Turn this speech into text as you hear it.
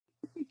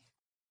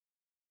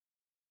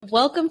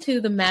Welcome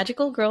to the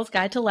Magical Girl's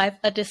Guide to Life,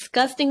 a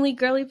disgustingly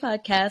girly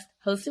podcast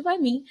hosted by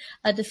me,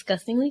 a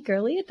disgustingly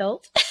girly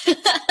adult.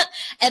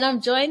 And I'm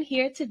joined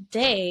here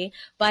today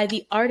by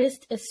the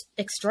artist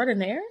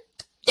extraordinaire.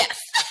 Yes,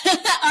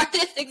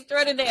 artist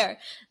extraordinaire,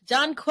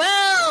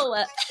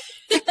 Jonquel.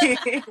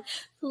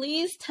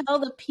 Please tell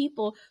the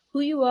people who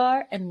you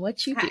are and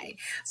what you do. Hi.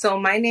 So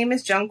my name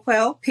is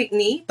Jonquel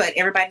Pickney, but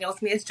everybody knows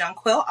me as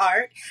Jonquel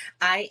Art.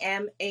 I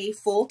am a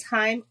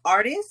full-time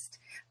artist.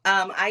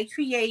 I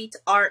create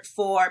art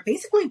for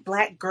basically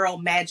Black girl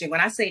magic. When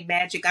I say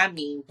magic, I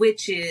mean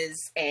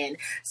witches and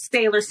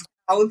Sailor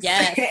Scouts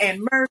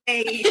and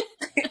mermaids.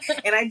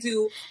 And I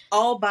do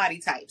all body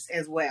types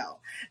as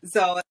well.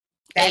 So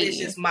that is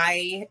just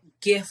my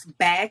gift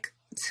back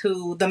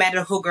to the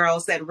magical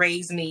girls that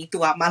raised me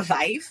throughout my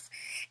life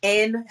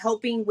and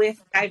helping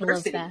with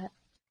diversity.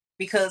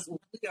 Because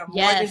we are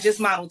more than just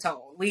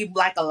monotone. We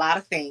like a lot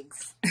of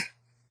things.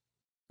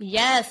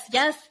 Yes.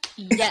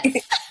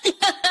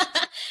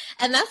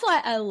 And that's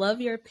why I love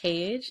your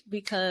page,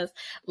 because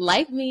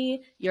like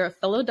me, you're a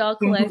fellow doll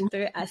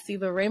collector. I see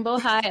the Rainbow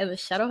High and the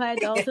Shadow High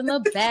dolls in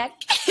the back.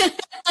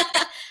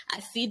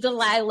 I see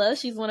Delilah.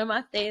 She's one of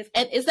my faves.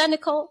 And is that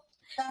Nicole?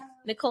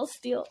 Nicole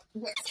Steele?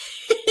 Yes.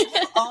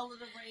 I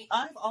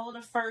have all of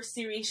the first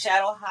series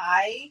Shadow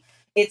High,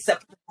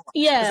 except for the boys.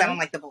 Yeah. Because I don't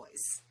like the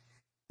boys.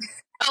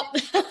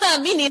 Oh,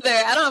 me neither.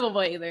 I don't have a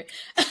boy either.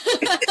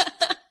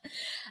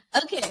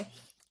 Okay.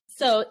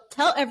 So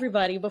tell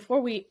everybody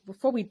before we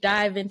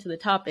dive into the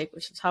topic,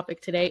 which the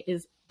topic today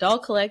is doll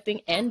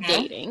collecting and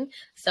dating.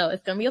 So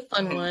it's gonna be a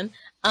fun one.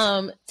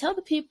 Tell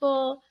the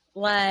people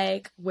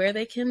where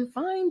they can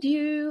find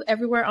you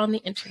everywhere on the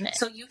internet.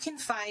 So you can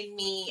find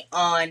me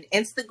on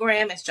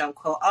Instagram as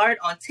Jonquel Art,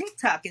 on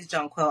TikTok is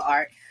Jonquel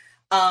Art.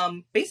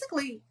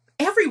 Basically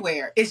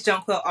everywhere is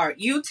Jonquel Art.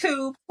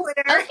 YouTube,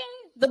 Twitter. Okay.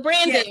 The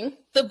branding.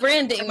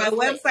 And my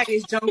website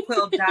is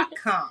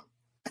jonquel.com.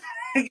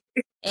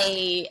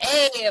 Hey,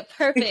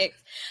 perfect.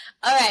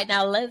 All right,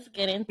 now let's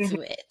get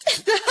into it.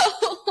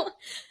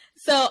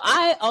 So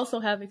I also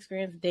have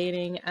experience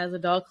dating as a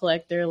doll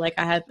collector. I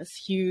had this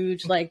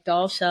huge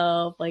doll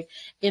shelf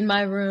in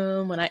my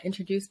room when I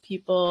introduced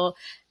people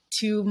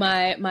to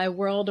my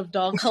world of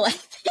doll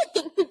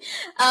collecting.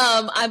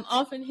 I'm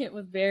often hit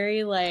with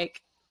very a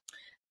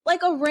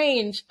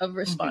range of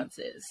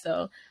responses.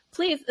 So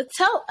please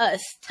tell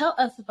us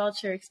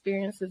about your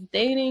experiences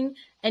dating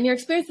and your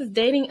experiences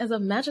dating as a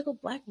magical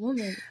Black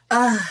woman.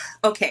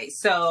 Okay,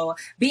 so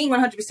being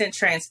 100%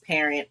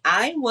 transparent,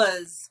 I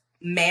was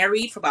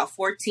married for about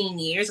 14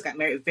 years. I got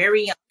married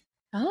very young.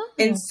 Oh.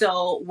 And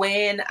so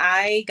when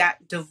I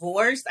got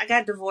divorced in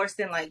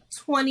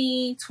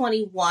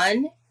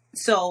 2021.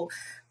 So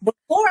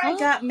before I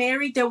got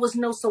married, there was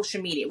no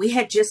social media. We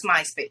had just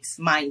MySpace,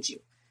 mind you.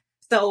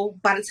 So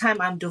by the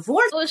time I'm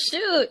divorced, oh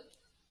shoot,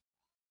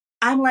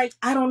 I'm like,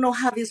 I don't know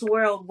how this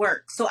world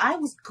works. So I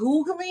was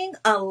Googling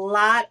a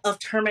lot of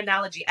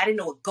terminology. I didn't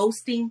know what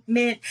ghosting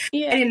meant.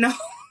 Yeah. I didn't know.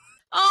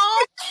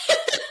 Oh.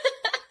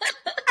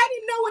 I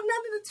didn't know what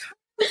none of the terms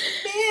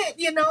meant,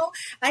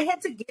 I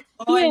had to get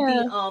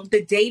on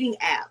the dating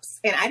apps.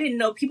 And I didn't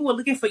know people were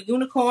looking for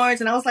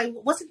unicorns. And I was like,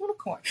 what's a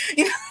unicorn?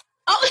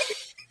 Oh.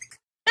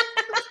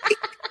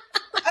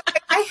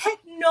 I had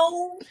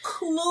no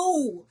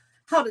clue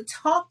how to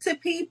talk to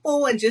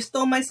people and just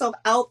throw myself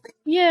out there.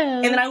 Yeah.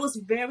 And then I was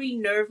very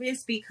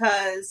nervous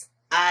because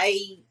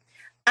I'm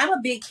a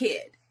big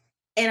kid.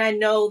 And I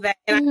know that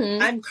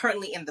I'm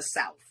currently in the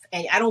South.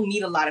 And I don't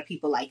meet a lot of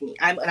people like me.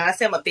 And I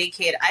say I'm a big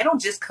kid. I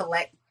don't just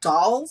collect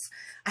dolls.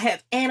 I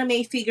have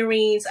anime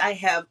figurines. I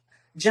have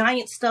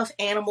giant stuffed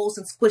animals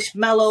and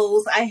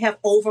squishmallows. I have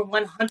over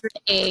 100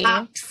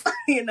 pops,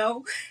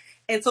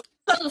 And so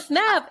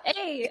snap,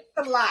 it's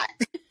a lot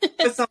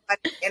for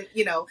somebody. And,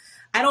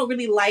 I don't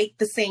really like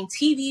the same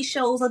TV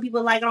shows other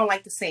people like. I don't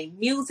like the same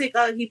music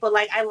other people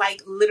like. I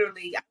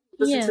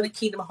listen to the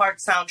Kingdom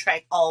Hearts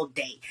soundtrack all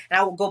day. And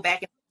I will go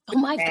back and oh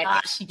my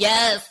gosh,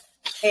 yes.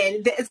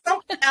 And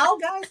some L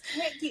guys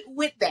can't get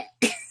with that.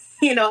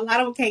 A lot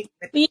of them can't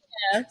get with that.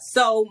 Yeah.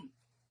 So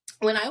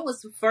when I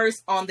was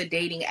first on the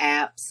dating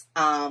apps,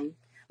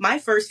 my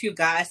first few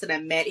guys that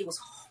I met, it was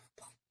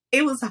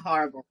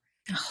horrible.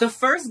 The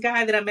first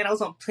guy that I met, I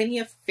was on Plenty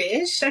of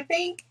Fish, I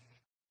think.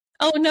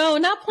 Oh no,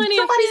 not Plenty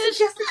of Fish. Somebody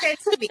suggested that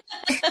to me.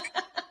 It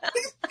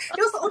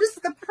was, this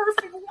is the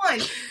perfect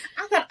one.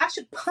 I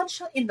should punch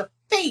her in the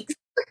face.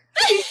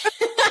 It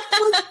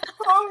was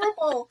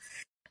horrible.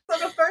 So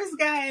the first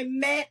guy I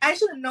met, I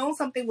should have known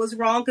something was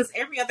wrong because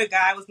every other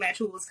guy was matched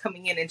who was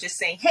coming in and just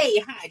saying, hey,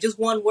 hi, just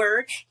one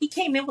word. He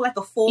came in with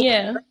a full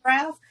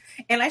paragraph.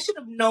 And I should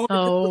have known that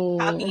this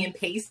was copy and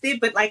pasted.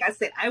 But like I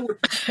said, I was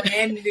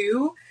brand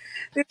new.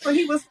 So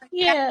he was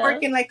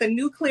working a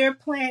nuclear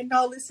plant and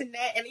all this and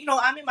that. And,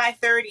 I'm in my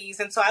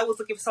 30s. And so I was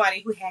looking for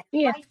somebody who had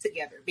life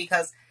together.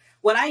 Because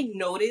what I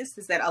noticed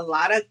is that a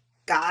lot of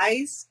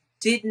guys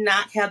did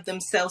not have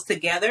themselves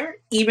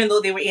together, even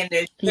though they were in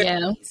their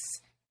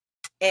 30s.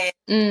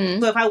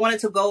 And so if I wanted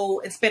to go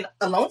and spend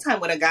alone time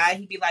with a guy,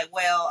 he'd be like,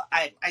 well,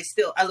 I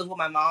live with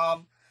my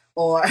mom,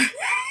 or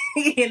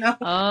you know.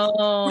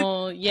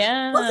 Oh,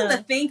 It wasn't a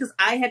yeah. thing because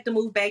I had to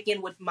move back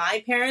in with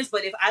my parents,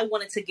 but if I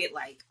wanted to get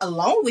like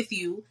alone with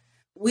you,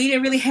 we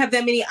didn't really have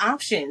that many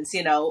options,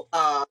 you know.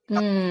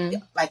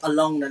 Mm. Like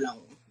alone,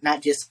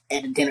 not just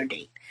at a dinner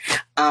date.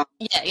 Um,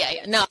 Yeah, yeah,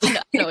 yeah. No,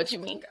 I know what you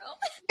mean, girl.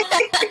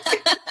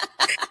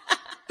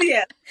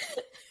 yeah,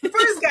 the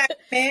first guy I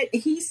met,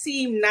 he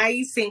seemed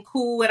nice and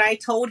cool, and I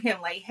told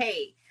him like,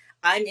 "Hey,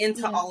 I'm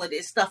into Yeah. all of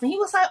this stuff," and he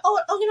was like,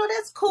 "Oh, you know,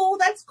 that's cool,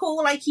 that's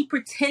cool." Like he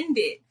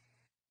pretended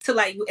to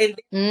like, and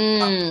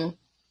Mm.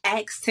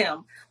 asked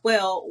him,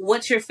 "Well,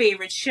 what's your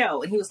favorite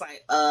show?" And he was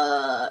like,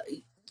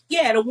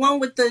 yeah, the one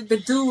with the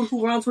dude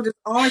who runs with his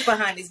arms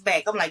behind his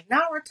back." I'm like,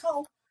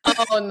 "Naruto."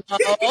 Oh no.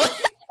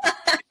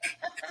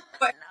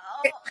 But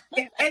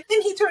and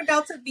then he turned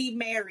out to be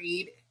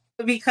married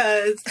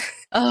because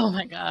Oh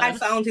my I God.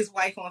 found his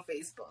wife on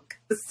Facebook.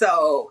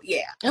 So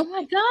yeah, Oh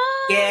my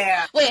God.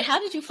 yeah. Wait, how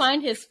did you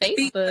find his Facebook?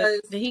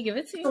 Because Did he give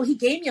it to so you? he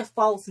gave me a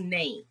false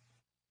name,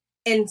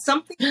 and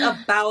something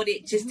about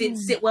it just didn't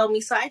sit well with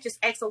me. So I just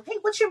asked him, "Hey,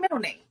 what's your middle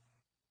name?"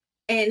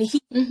 And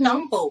he Mm-hmm.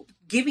 stumbled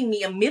giving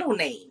me a middle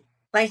name.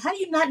 Like, how do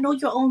you not know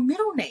your own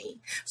middle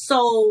name?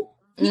 So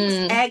he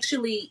was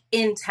actually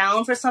in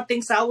town for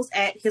something. So I was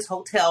at his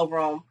hotel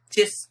room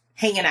just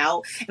hanging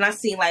out, and I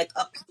seen like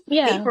a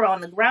Yeah. paper on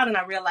the ground, and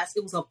I realized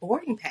it was a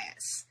boarding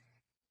pass.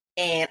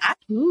 And I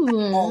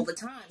Ooh. all the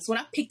time. So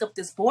when I picked up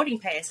this boarding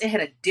pass, it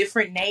had a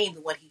different name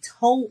than what he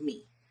told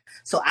me.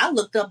 So I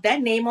looked up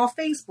that name on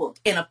Facebook,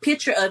 and a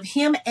picture of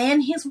him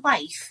and his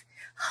wife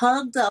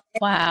hugged up as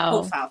a Wow.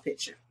 profile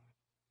picture.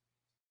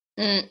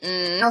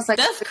 Mm-mm. I was like,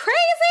 that's crazy.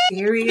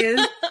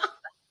 serious?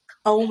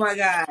 Oh my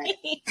God.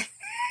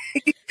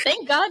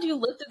 Thank God you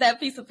looked at that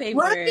piece of paper.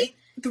 Right?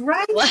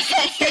 Like,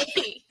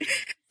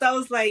 So I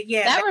was like,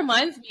 yeah. that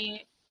reminds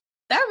me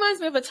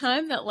of a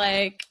time that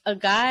like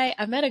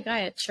I met a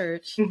guy at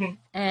church, Mhm.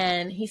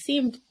 and he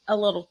seemed a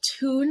little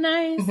too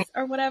nice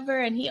or whatever.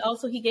 And he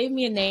gave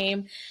me a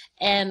name,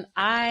 and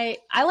I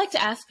like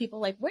to ask people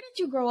like, where did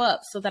you grow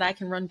up, so that I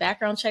can run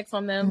background checks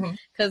on them. Mhm.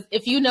 Because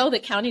if you know the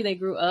county they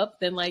grew up,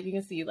 then like you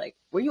can see like,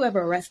 were you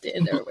ever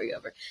arrested or were you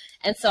ever?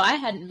 And so I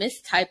had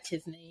mistyped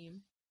his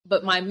name,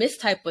 but my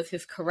mistype was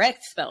his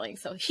correct spelling.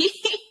 So he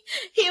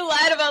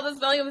lied about the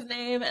spelling of his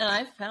name, and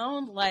I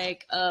found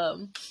like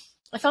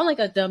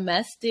a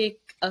domestic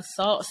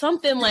assault,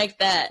 something like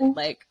that,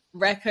 like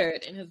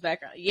record in his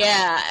background.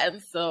 Yeah.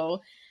 And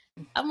so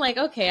I'm like,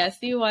 okay, I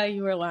see why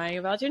you were lying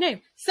about your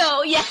name.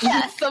 So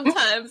yeah,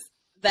 sometimes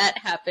that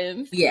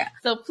happens. Yeah.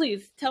 So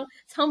please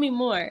tell me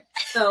more.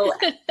 So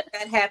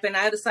that happened.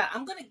 I decided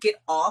I'm going to get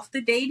off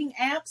the dating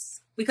apps,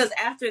 because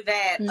after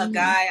that, a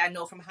guy I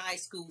know from high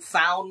school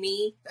found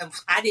me.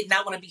 I did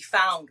not want to be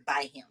found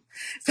by him.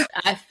 So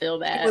I feel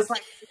that. it was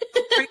like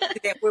crazy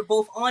that we're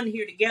both on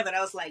here together. And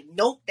I was like,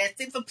 nope, that's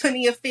it for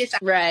Plenty of Fish.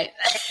 Right.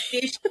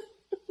 Fish.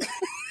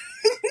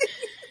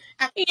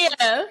 Yeah.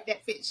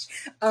 That fish.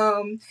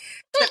 So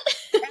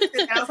after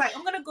that, I was like,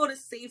 I'm gonna go the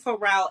safer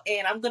route,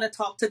 and I'm gonna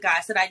talk to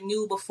guys that I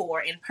knew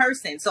before in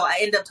person. So I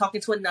ended up talking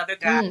to another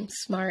guy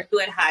smart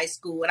at high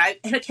school, and I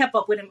had kept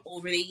up with him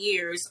over the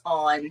years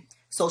on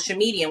social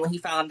media. And when he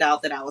found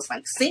out that I was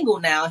like single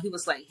now, he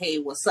was like, "Hey,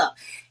 what's up?"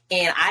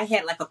 And I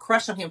had like a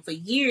crush on him for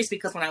years,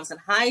 because when I was in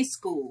high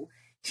school,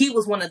 he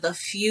was one of the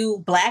few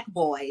Black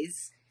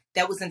boys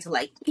that was into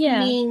like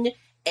painting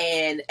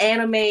and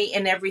anime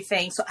and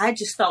everything. So I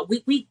just thought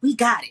we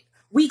got it.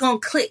 We gonna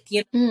click,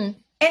 you know.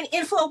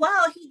 And for a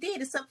while he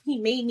did, except he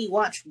made me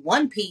watch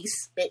One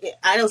Piece.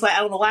 I was like, I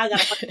don't know why I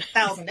got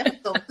 1,000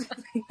 episodes.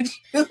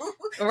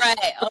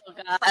 Right. Oh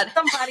God. Like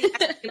somebody I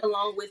could get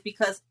along with,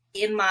 because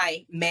in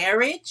my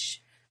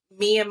marriage,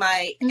 me and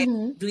my ex,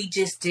 we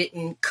just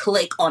didn't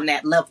click on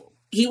that level.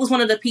 He was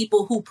one of the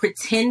people who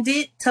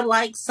pretended to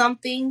like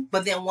something,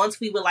 but then once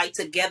we were like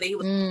together, he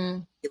was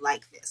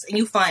like this. And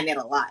you find that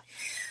a lot.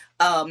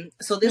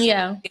 So this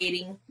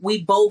dating,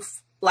 we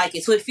both like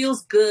it. So it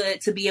feels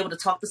good to be able to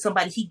talk to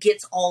somebody. He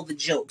gets all the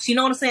jokes. You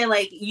know what I'm saying?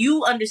 Like,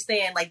 you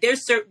understand, like,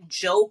 there's certain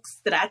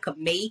jokes that I could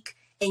make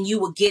and you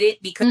will get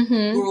it because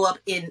you grew up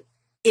in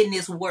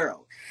this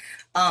world.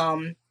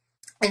 And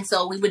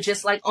so we were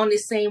just like on the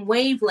same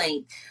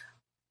wavelength.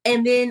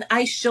 And then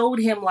I showed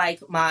him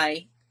like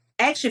my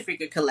action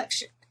figure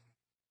collection.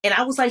 And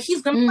I was like,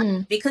 he's going to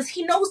like it because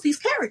he knows these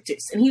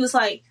characters. And he was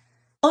like,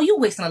 oh, you're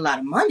wasting a lot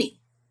of money.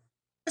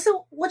 I said,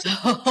 what you,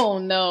 oh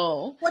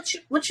no. What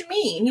you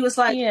mean? He was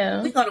like,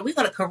 we're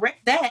gonna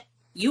correct that.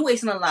 You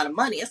wasting a lot of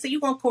money. I said, you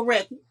gonna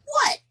correct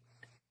what?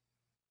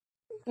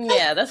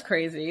 Yeah, that's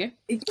crazy.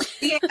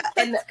 Yeah,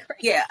 and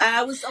yeah,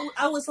 I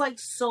was like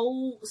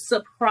so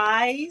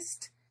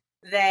surprised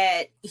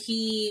that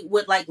he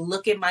would like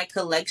look at my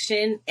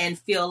collection and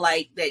feel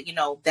like that, you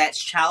know,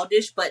 that's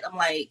childish. But I'm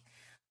like,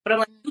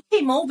 you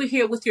came over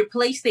here with your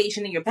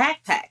PlayStation in your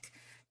backpack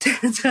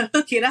to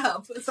hook it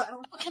up. So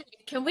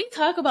can we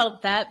talk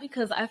about that?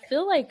 Because I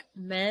feel like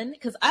men,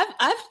 because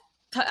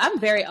I'm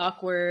very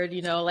awkward,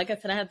 you know, like I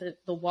said, I have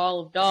the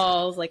wall of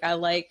dolls, like I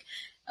like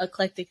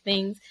eclectic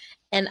things.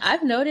 And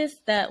I've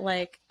noticed that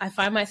like I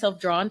find myself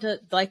drawn to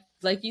like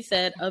you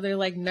said, other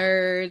like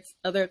nerds,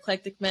 other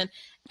eclectic men,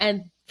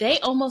 and they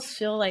almost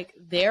feel like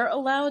they're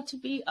allowed to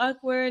be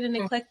awkward and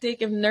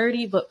eclectic and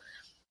nerdy, but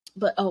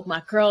oh,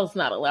 my girl's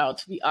not allowed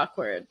to be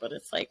awkward. But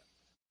it's like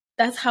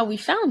that's how we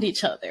found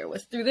each other,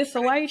 was through this.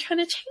 So why are you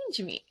trying to change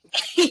me?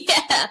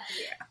 Yeah.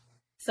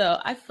 So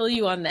I feel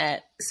you on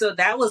that. So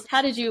that was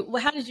how did you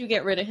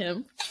get rid of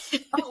him?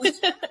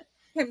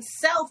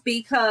 Himself,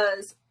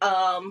 because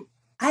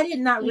I did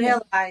not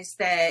realize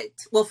that.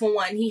 Well, for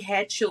one, he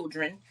had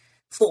children,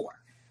 4.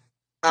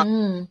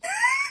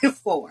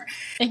 4.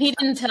 And he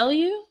didn't tell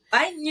you?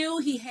 I knew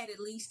he had at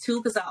least 2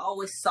 because I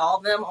always saw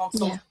them on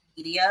social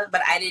media,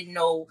 but I didn't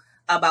know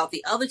about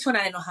the other 2, and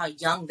I didn't know how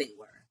young they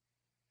were.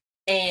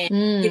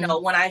 And, you know,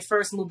 when I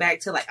first moved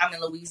back to, like, I'm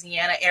in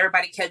Louisiana,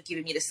 everybody kept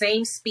giving me the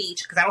same speech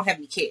because I don't have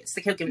any kids.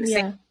 They kept giving me the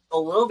same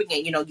all over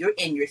again. You know, you're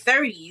in your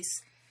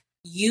 30s.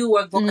 You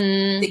are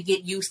going to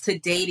get used to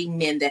dating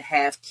men that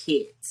have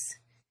kids.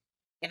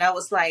 And I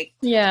was like,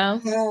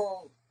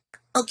 oh,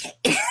 okay.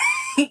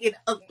 You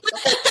know,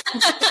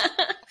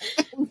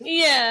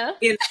 yeah.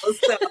 You know,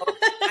 so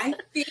I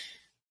think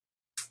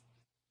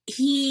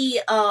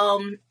he,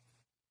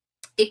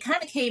 it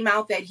kind of came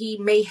out that he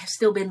may have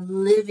still been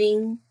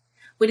living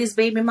with his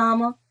baby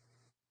mama.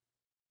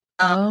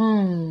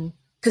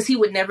 Because he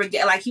would never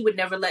he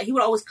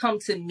would always come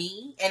to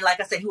me. And like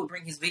I said, he would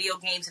bring his video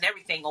games and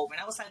everything over.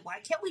 And I was like, why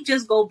can't we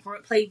just go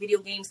play video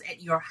games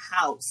at your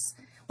house?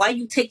 Why are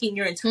you taking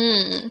your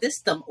entire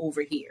system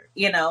over here?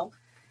 You know?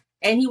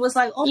 And he was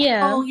like, oh,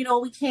 no, you know,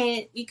 we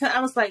can't. I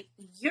was like,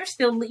 you're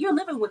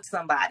living with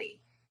somebody.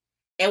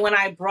 And when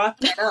I brought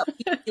that up,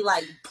 he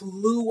like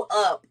blew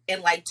up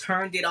and like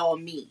turned it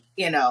on me.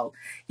 You know,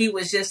 he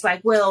was just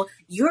like, well,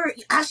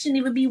 I shouldn't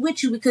even be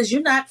with you because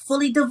you're not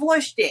fully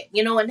divorced yet.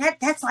 You know, and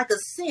that's like a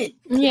sin.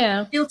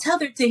 Yeah. Still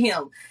tethered to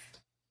him.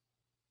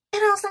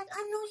 And I was like,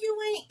 I know you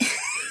ain't.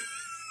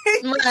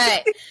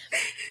 Right.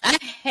 I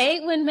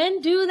hate when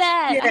men do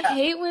that. Yeah. I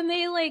hate when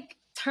they like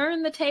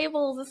turn the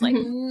tables. It's like,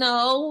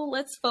 no,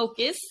 let's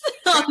focus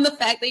on the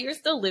fact that you're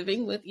still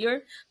living with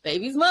your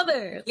baby's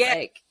mother. Yeah.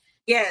 Like,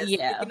 yes.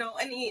 Yeah. You know,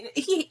 and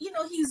he you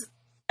know,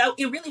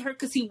 it really hurt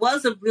because he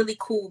was a really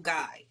cool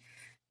guy.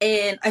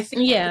 And I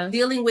think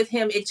dealing with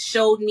him, it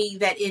showed me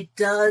that it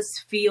does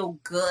feel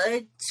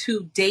good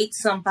to date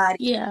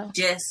somebody who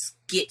just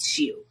gets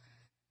you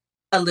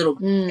a little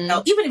bit, you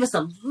know, even if it's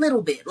a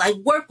little bit, like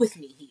work with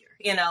me here,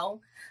 you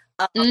know.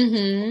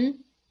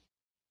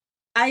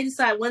 I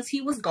decided once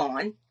he was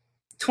gone,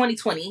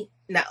 2020,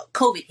 now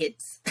COVID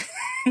hits.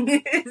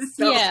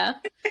 So, yeah.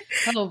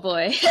 Oh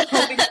boy.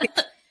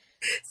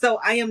 So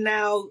I am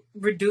now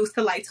reduced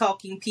to like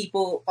talking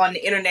people on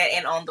the internet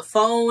and on the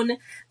phone.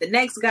 The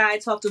next guy I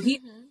talked to,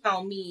 he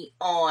found me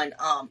on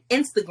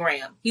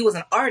Instagram. He was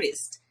an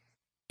artist,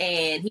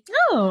 and he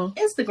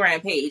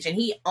Instagram page, and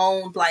he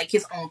owned like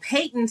his own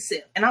patents.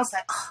 And I was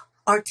like, oh,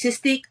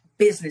 artistic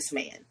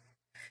businessman.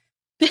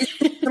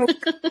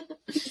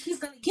 He's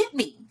gonna get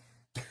me.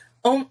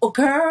 Oh,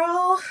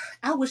 girl,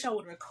 I wish I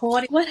would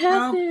record it. What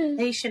happened?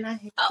 I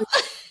had.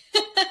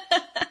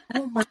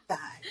 Oh my God.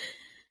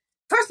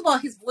 First of all,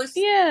 his voice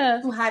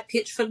is too high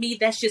pitched for me.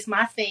 That's just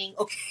my thing.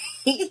 Okay.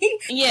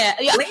 Yeah.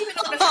 Blame it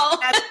on the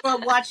fact that I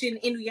was watching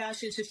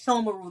Inuyasha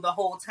Shishomaru the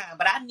whole time,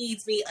 but I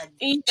needs me a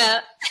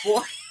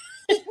voice.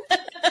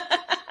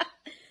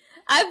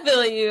 I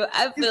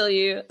feel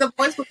you. The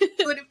voice was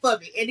doing it for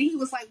me. And he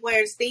was like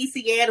wearing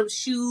Stacey Adams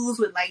shoes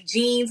with like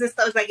jeans and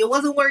stuff. It's like it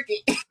wasn't working.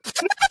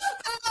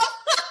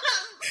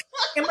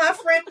 And my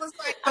friend was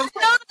like, I know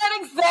that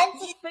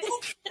exact thing.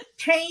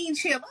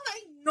 Change him. I'm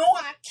like, no,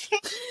 I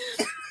can't.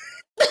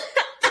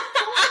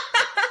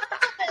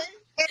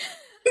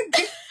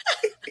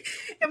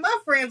 And my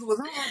friends was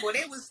horrible.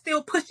 They was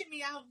still pushing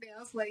me out there. I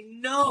was like,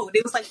 no.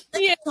 They was like,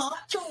 let's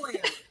talk to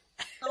him.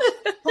 So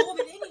I told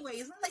him anyway.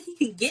 It's not like he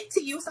can get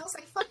to you. So I was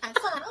like, fine,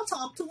 I'll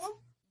talk to him.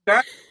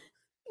 Girl,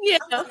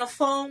 I'm on the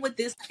phone with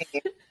this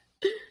man.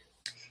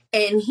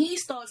 And he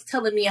starts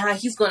telling me how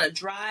he's going to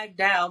drive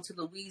down to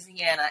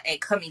Louisiana and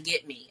come and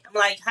get me. I'm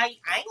like, I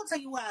ain't going to tell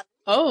you why.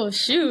 Oh,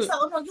 shoot.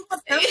 So, no, you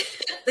must tell me.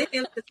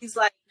 He's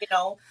like, you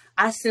know,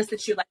 I sense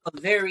that you're like a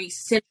very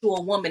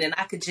sensual woman and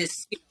I could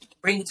just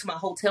bring you to my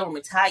hotel room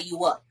and tie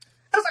you up.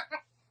 I was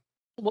like,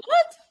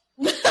 what?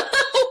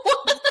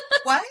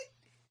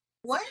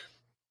 What?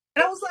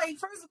 And I was like,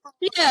 first of all,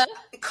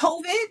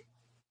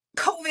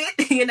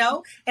 COVID, you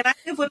know, and I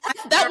live with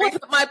that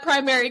wasn't my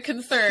primary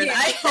concern.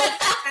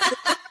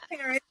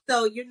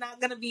 So you're not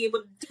going to be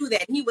able to do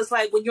that. And he was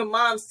like, when your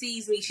mom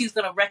sees me, she's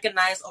going to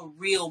recognize a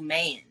real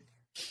man.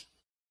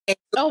 And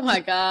oh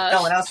my gosh.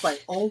 No, and I was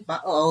like, I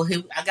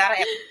got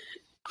to.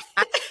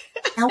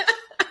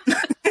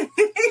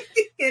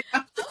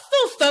 I'm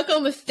still stuck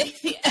on the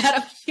Stacey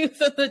Adams shoes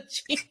of the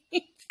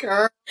jeans.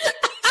 Girl.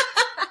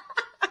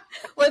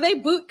 Were they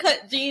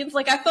bootcut jeans?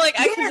 Like, I feel like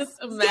I can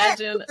just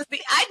imagine.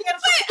 Yes. I know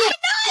it.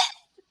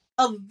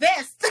 A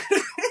vest.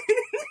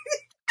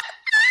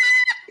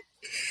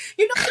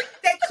 You know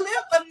that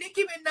clip of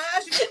Nicki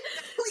Minaj?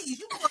 Please,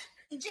 you want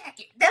a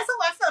jacket. That's how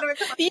I felt her.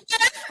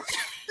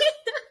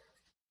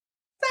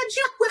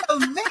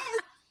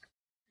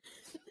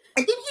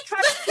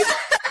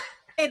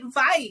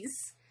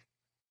 advice.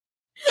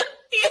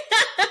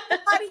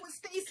 Somebody with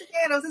Stacey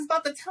Adams is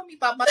about to tell me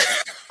about my.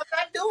 I'm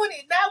not doing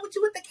it. Not with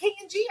you with the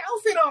K&G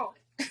outfit on.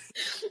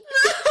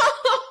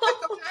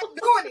 I'm not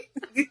doing it.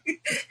 You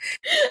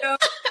know?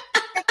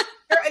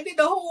 And then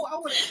the whole, I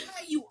want to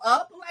tie you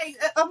up. Like,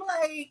 I'm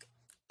like,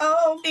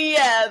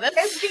 yeah,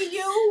 that's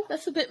SVU.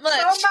 That's a bit much.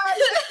 That's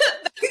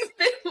a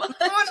bit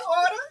much. On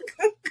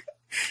order.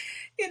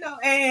 You know,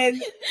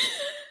 and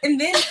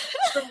then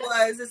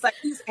it's like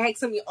he's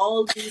asking me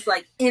all these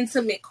like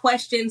intimate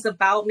questions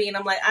about me, and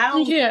I'm like, I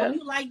don't know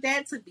you like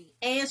that to be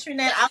answering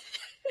that. I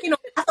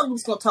thought we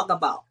was gonna talk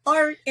about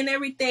art and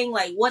everything,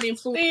 like what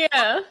influence.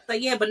 Yeah.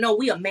 Like, yeah, but no,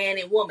 we a man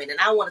and woman, and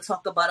I want to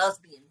talk about us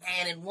being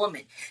man and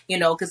woman, you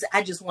know, because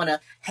I just want to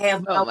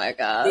have my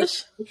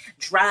gosh,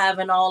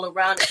 driving all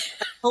around. I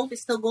hope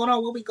it's still going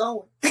on. Where we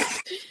going?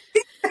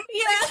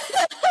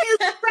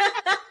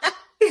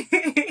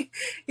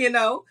 You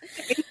know,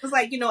 and he was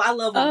like, you know, I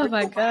love a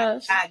my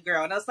gosh,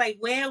 girl, and I was like,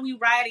 where are we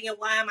riding and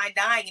why am I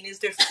dying? And is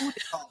there food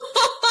involved?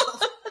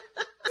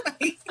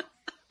 Like,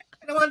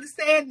 I don't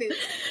understand this.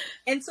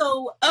 And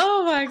so, my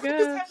God, I gosh,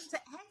 just having to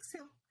ask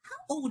him, how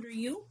old are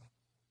you?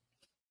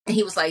 And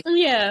he was like,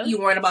 yeah, you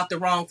weren't about the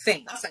wrong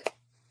thing. I was like,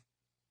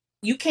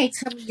 you can't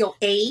tell me your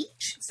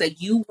age. So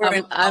you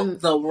weren't about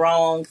the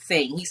wrong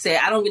thing. He said,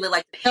 I don't really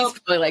like to tell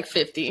probably like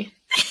 50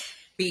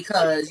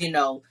 because, you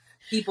know,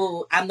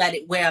 people, I'm not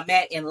where I'm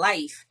at in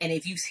life. And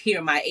if you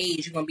hear my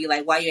age, you're going to be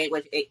like, why you ain't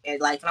at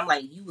life? And I'm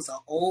like, you was an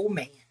old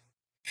man.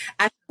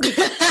 You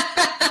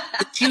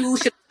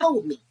should have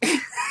told me.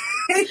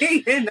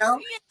 You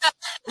know?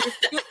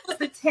 You're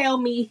supposed to tell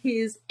me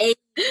his age.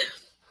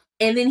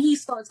 And then he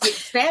starts getting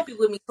snappy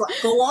with me, so I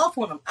go off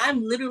on him.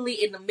 I'm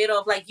literally in the middle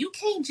of like, you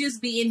can't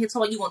just be in here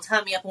talking, you're going to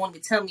tie me up and want to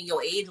tell me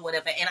your age or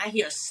whatever. And I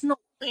hear a snore.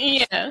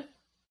 Yeah. And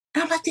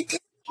I'm like, he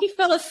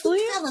fell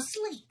asleep? He fell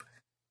asleep.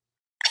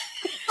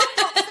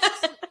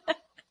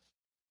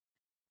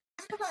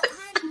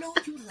 I know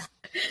you like.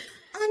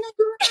 I know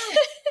you like.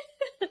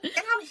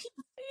 And I'm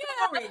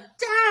snoring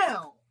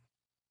down.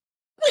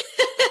 I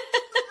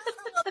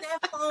hung up that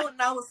phone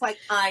and I was like,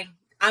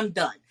 I'm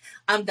done.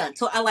 I'm done.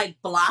 So I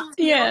like blocked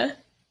him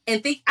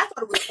and I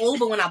thought it was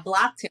over when I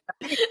blocked him.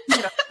 I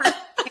didn't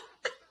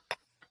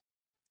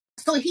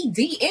so he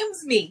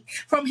DMs me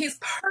from his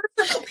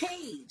personal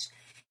page.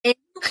 And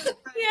he was like,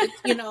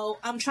 you know,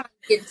 I'm trying to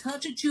get in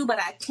touch with you,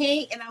 but I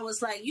can't. And I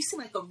was like, you seem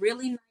like a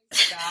really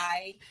nice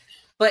guy,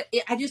 but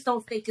I just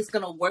don't think it's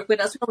going to work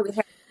with us. We don't really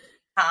have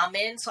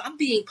common. So I'm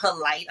being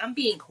polite. I'm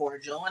being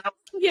cordial. And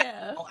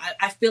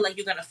I feel like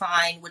you're going to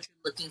find what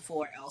you're looking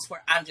for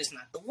elsewhere. I'm just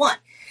not the one.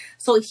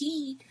 So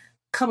he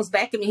comes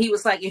back to me. He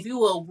was like, if you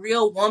were a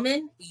real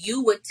woman,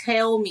 you would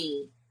tell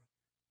me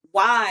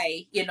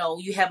why, you know,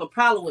 you have a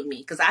problem with me.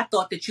 Because I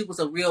thought that you was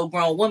a real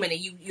grown woman and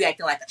you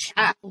acting like a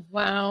child.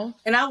 Wow.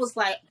 And I was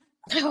like,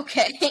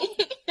 okay.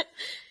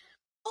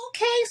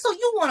 Okay, so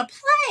you want to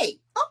play.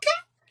 Okay.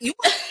 You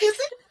want to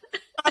visit?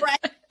 All right.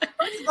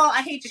 First of all,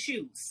 I hate your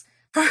shoes.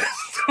 Oh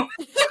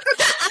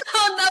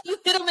no, you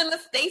hit him in the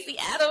Stacey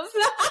Adams.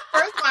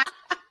 First of all,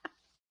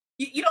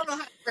 you don't know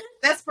how to dress.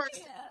 That's first,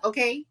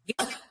 okay? Get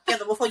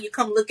together before you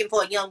come looking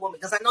for a young woman,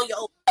 because I know you're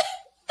old.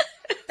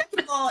 Second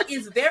of all,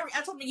 it's very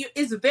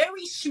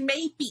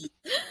schmapey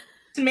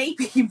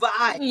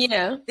vibe.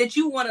 Yeah. That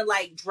you want to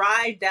like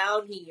drive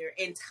down here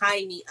and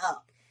tie me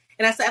up.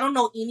 And I said, I don't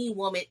know any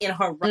woman in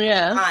her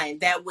right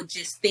mind that would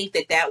just think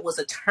that was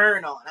a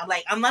turn on. I'm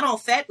like, I'm not on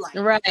Fat Life.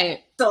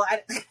 Right. So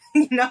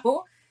you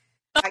know.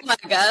 Oh my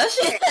gosh.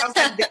 I was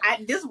like, I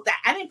didn't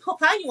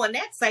find you on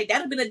that site.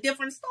 That'd have been a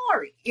different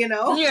story, you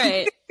know?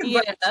 Right.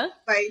 Yeah.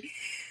 Like,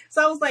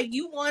 so I was like,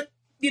 you want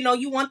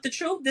the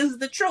truth? This is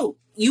the truth.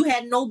 You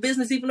had no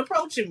business even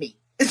approaching me.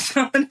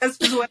 So that's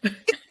just what.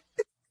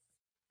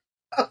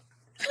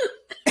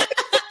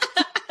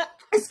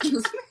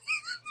 Excuse me.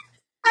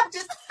 I'm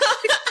just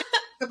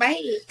in my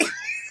head.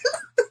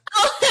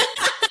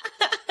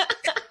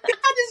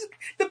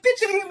 The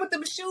picture of him with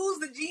the shoes,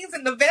 the jeans,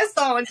 and the vest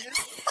on.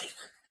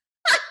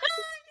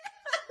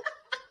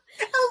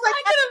 I was like,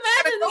 I can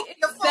imagine the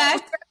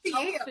exact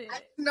outfit. I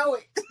know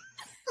it.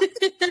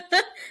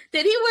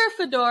 Did he wear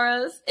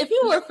fedoras? If he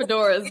wore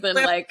fedoras, then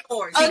like,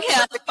 okay. He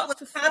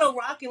was kind of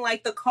rocking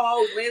like the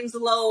Carl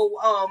Winslow,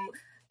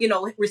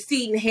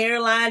 receding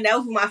hairline. That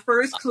was my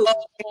first clue.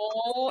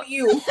 Oh,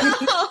 you.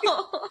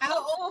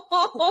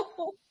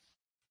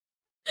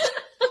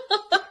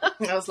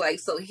 I was like,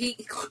 so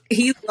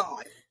he's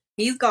gone.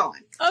 He's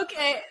gone.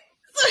 Okay.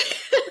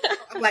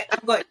 I'm like,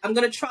 I'm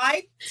gonna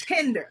try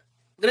Tinder.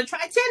 No.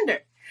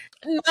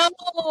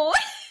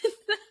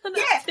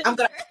 Yeah, it's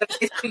gonna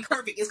be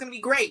perfect. It's gonna be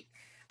great.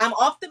 I'm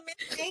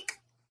optimistic.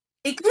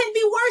 It couldn't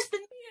be worse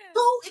than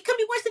two. It could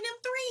be worse than them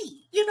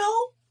three. You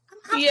know. I'm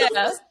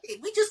optimistic.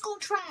 We just gonna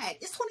try it.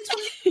 It's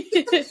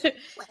 2020.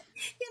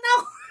 You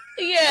know.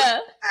 Yeah.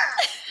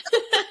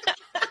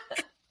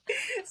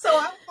 So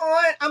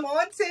I'm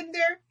on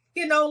Tinder.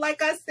 You know,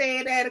 like I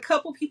said, I had a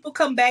couple people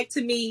come back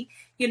to me.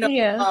 You know,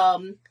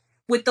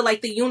 with the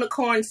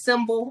unicorn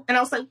symbol, and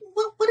I was like,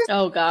 "What is?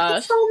 Oh gosh,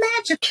 it's so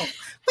magical.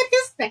 What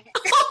is that.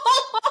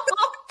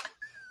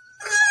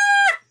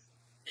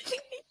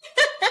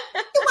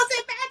 It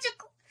wasn't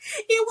magical.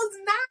 It was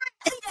not.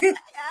 Yeah.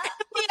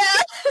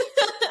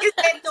 It's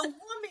that the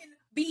woman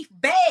be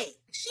bad.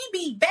 She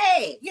be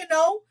bad, you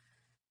know?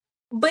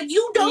 But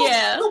you don't.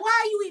 Yeah. So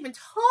why are you even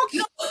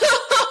talking?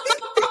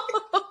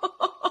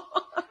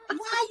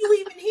 Why are you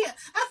even here?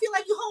 I feel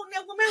like you holding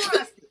that woman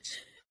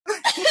hostage.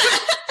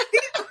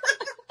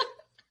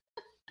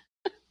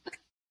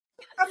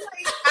 I'm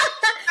like,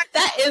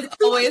 that is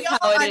always how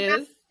it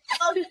is.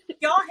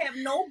 Y'all have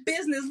no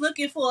business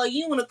looking for a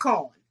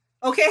unicorn,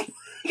 okay?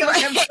 Y'all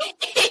have no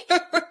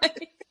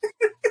Right.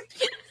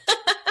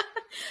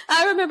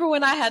 I remember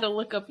when I had to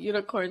look up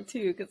unicorn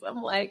too, because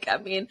I'm like, I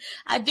mean,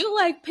 I do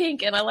like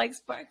pink and I like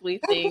sparkly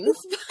things,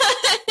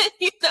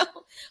 but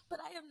but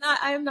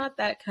I am not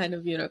that kind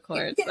of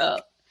unicorn. So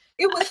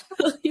it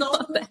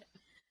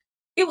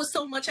was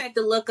so much I had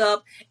to look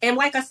up. And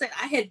like I said,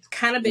 I had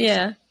kind of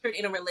been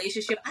in a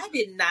relationship. I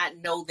did not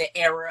know the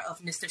era of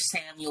Mr.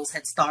 Samuels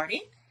had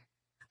started.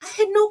 I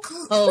had no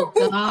clue. Oh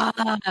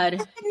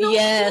God.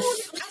 Yes.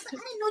 Clue. I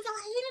didn't know y'all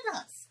hated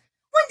us.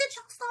 When did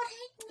y'all start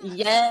hating us?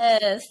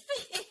 Yes.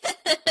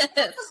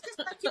 It was just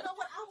like, you know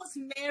what? I was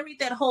married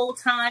that whole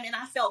time, and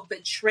I felt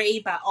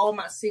betrayed by all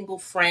my single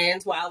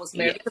friends while I was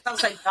married because I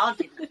was like,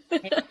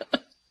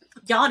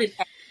 y'all didn't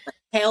have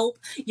help.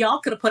 Y'all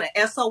could have put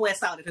an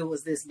SOS out if it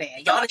was this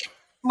bad. Y'all didn't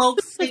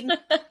smoke signal.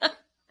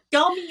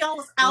 Y'all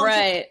was out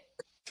in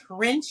the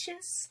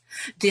trenches.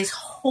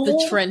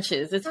 The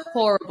trenches. It's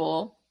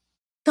horrible.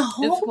 The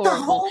whole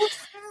time.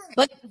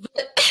 But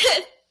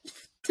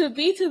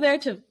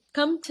to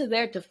come to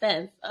their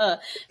defense,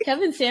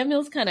 Kevin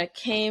Samuels kind of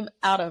came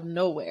out of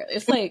nowhere.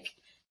 It's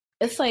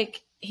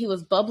like he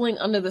was bubbling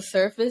under the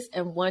surface,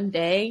 and one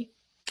day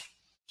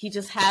he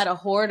just had a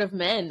horde of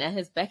men at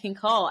his beck and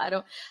call.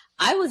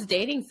 I was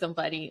dating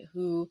somebody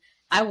who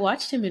I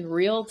watched him in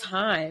real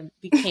time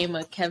became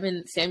a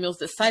Kevin Samuels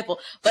disciple,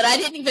 but I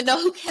didn't even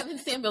know who Kevin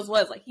Samuels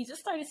was. Like, he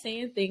just started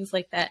saying things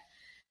like that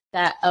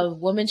a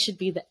woman should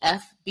be the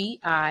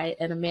FBI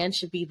and a man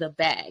should be the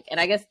bag. And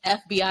I guess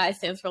FBI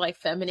stands for like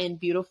feminine,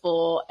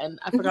 beautiful, and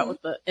I forgot what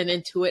an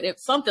intuitive,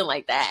 something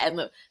like that.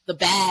 And the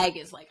bag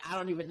is like, I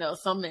don't even know,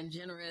 something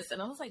generous.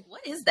 And I was like,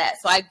 what is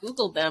that? So I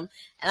Googled them,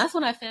 and that's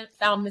when I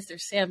found Mr.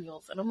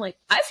 Samuels. And I'm like,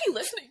 I see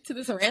listening to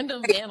this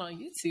random man on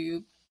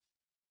YouTube.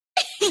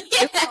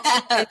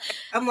 Yeah.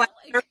 I'm like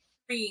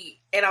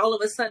 33, and all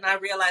of a sudden I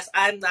realize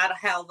I'm not a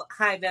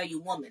high value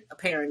woman,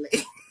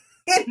 apparently.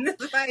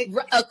 Like,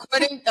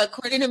 according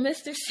to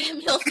Mr.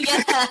 Samuels,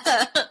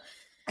 yeah.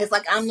 It's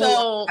like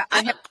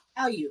I have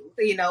value.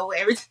 You know,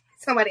 every time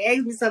somebody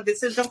asks me something,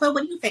 says, "What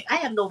do you think?" I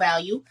have no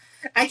value.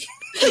 I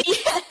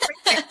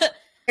can't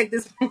at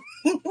this point.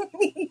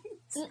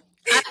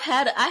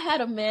 I had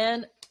a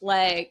man,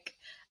 like,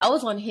 I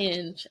was on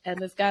Hinge, and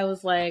this guy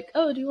was like,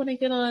 "Oh, do you want to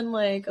get on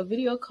like a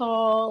video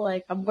call?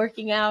 Like, I'm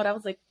working out." I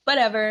was like,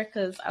 "Whatever,"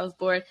 because I was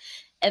bored.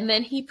 And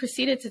then he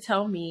proceeded to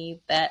tell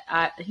me that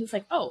he was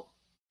like, "Oh,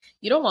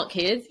 you don't want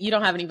kids. You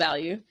don't have any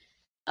value.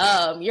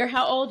 You're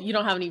how old? You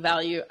don't have any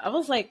value." I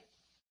was like,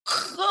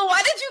 "Oh,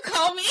 why did you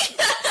call me?"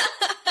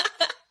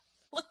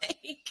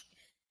 Like,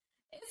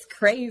 it's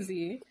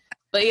crazy.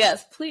 But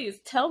yes, please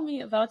tell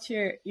me about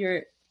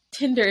your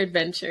Tinder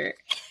adventure.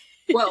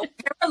 Well,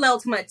 parallel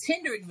to my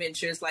Tinder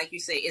adventures, like you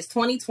say, it's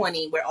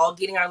 2020. We're all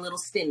getting our little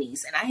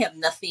stimmies, and I have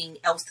nothing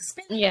else to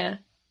spend. Yeah.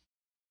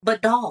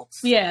 But dolls.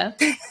 Yeah.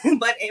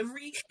 But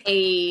every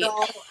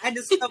doll I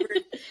discovered,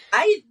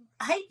 I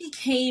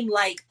became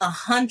like a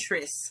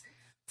huntress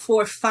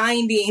for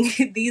finding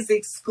these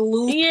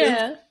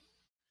exclusive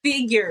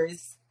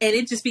figures, and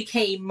it just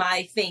became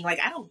my thing. Like,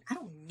 I don't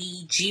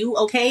need you,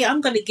 okay?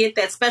 I'm gonna get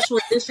that special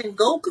edition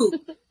Goku.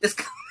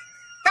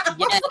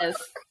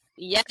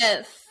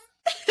 Yes.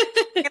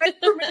 And I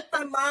remember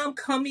my mom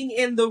coming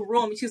in the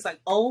room, and she was like,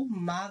 "Oh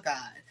my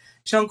God,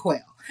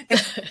 Jonquil." And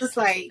it's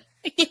like,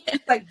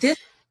 like this.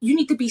 You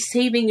need to be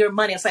saving your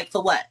money. It's like,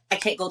 for what? I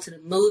can't go to the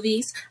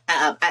movies.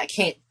 I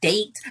can't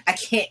date. I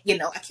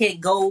can't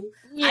go.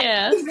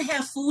 Yeah. I don't even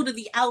have food of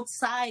the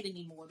outside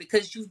anymore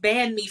because you've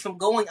banned me from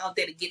going out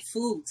there to get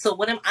food. So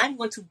what I'm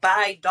going to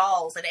buy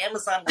dolls at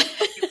Amazon.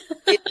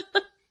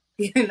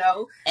 You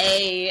know?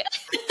 Hey.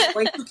 I'm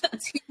going to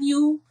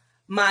continue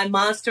my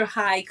Monster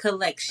High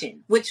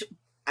collection, which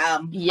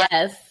got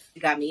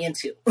me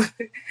into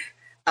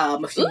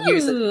a few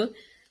years ago.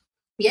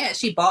 Yeah,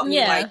 she bought me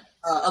like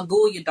a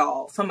Ghoulia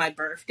doll for my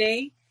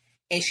birthday,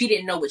 and she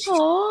didn't know what she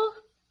did.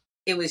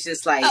 It was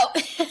just like,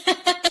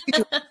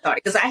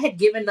 because I had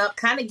given up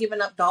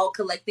doll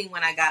collecting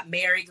when I got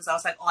married, because I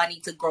was like, oh, I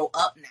need to grow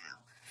up now.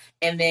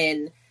 And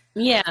then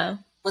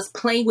was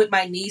playing with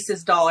my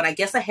niece's doll, and I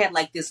guess I had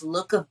like this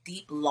look of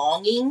deep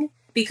longing,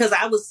 because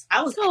I was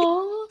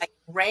like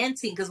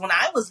ranting, because when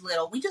I was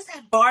little, we just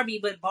had Barbie,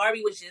 but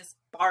Barbie was just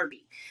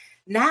Barbie.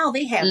 Now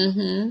they have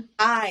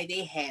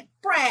they had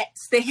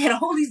Bratz, they had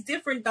all these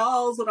different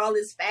dolls with all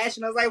this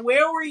fashion. I was like,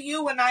 where were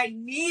you when I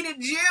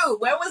needed you?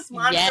 Where was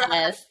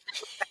Monster?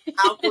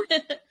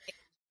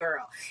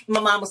 Girl. My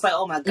mom was like,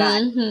 oh my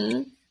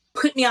God,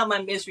 put me out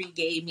my misery,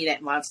 gave me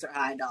that Monster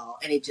High doll,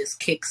 and it just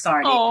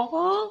kickstarted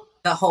Aww.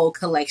 the whole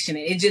collection.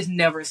 And it just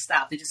never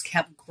stopped. It just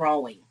kept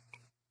growing.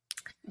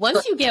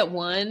 Once you get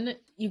one,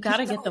 you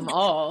gotta get them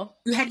all.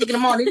 You had to get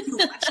them all. If you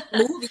watch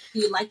movies,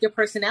 you like your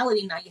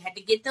personality, now you had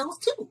to get those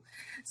too.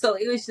 So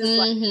it was just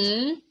like,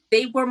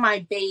 they were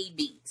my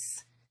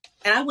babies.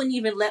 And I wouldn't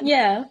even let her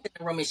in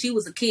the room. And she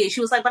was a kid. She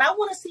was like, but I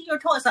want to see your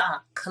toys.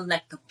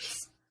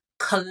 Collectibles.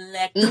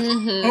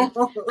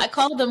 I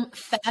call them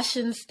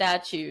fashion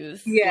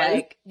statues. Yeah.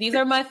 Like, these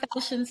are my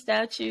fashion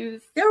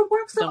statues. They're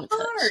works of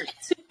art.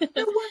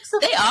 They're works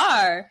of They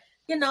are.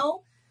 You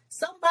know,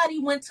 somebody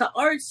went to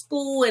art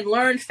school and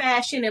learned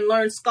fashion and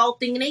learned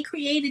sculpting, and they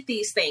created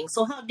these things.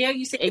 So how dare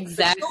you say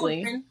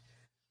exactly?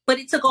 But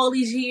it took all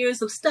these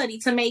years of study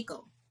to make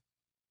them.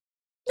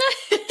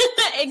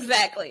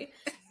 Exactly.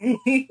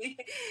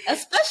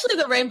 Especially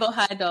the Rainbow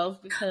High dolls,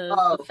 because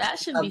the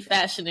fashion be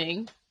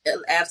fashioning.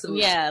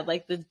 Absolutely. Yeah,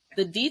 like the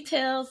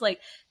details,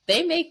 like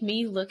they make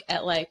me look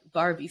at like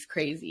Barbie's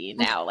crazy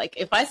now. Like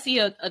if I see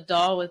a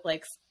doll with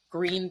like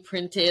screen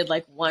printed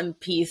like one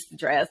piece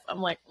dress,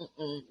 I'm like,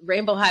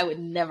 Rainbow High would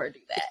never do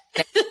that.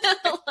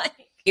 Like,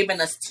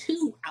 giving us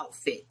 2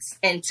 outfits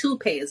and 2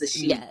 pairs of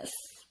shoes. Yes.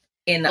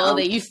 And well,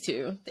 they used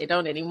to. They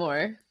don't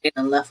anymore. They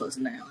done left us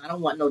now. I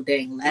don't want no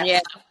dang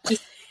laptop. Yeah.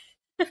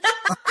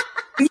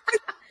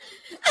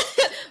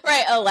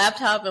 Right, a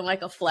laptop and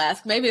like a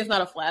flask. Maybe it's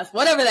not a flask.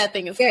 Whatever that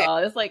thing is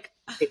called. It's like,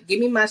 give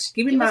me my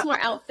more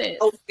outfit.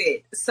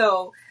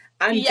 So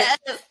I'm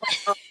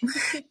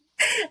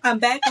I'm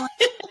back on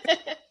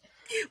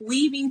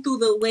weaving through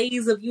the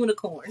ways of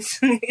unicorns.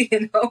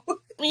 You know.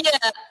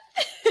 Yeah.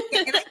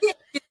 And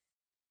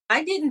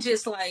I didn't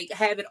just like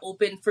have it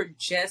open for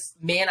just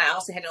men. I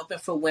also had it open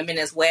for women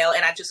as well.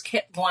 And I just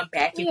kept going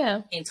back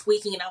and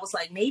tweaking. And I was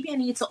like, maybe I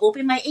need to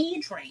open my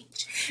age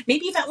range.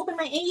 Maybe if I open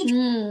my age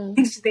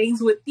range,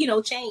 things would,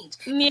 change.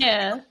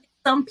 Yeah.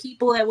 Some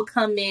people that would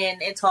come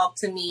in and talk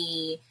to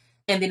me,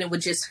 and then it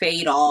would just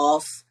fade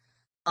off.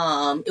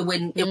 It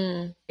wouldn't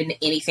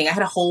anything. I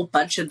had a whole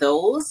bunch of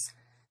those.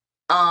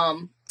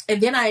 And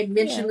then I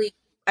eventually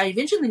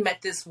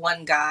met this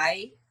one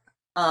guy.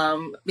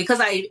 Because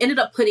I ended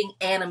up putting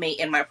anime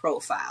in my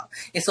profile.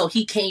 And so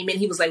he came in,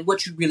 he was like,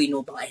 what you really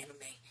know about anime?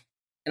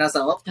 And I was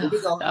like, here we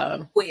go,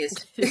 quiz.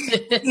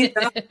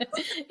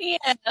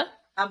 Yeah.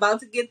 I'm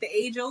about to get the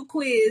age-old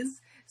quiz.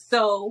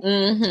 So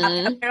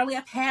apparently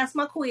I passed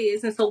my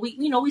quiz. And so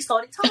we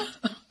started talking.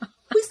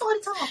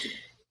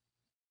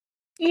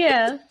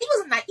 Yeah. He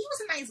was a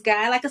nice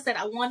guy. Like I said,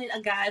 I wanted a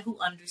guy who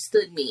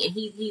understood me, and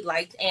he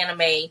liked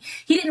anime.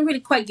 He didn't really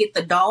quite get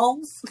the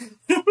dolls,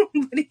 but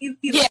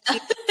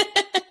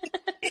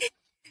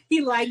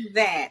he liked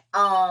that.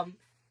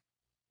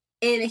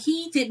 And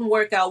he didn't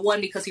work out, one,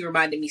 because he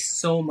reminded me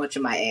so much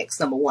of my ex,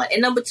 number one.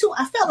 And number two,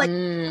 I felt like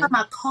every time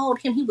I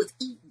called him, he was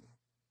eating.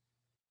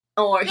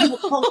 Or he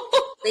would call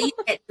late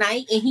at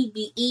night and he'd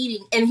be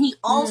eating. And he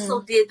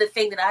also did the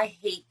thing that I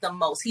hate the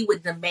most. He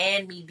would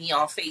demand me be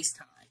on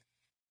FaceTime.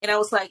 And I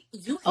was like,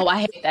 I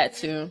hate that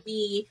too.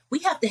 We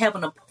have to have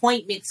an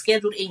appointment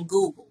scheduled in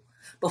Google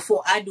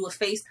before I do a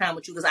FaceTime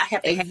with you, because I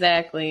have to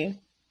Exactly.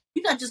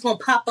 You're not just going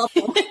to pop up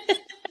on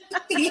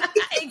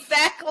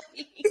Exactly.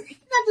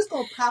 You're not just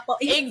going to pop up.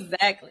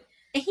 Exactly.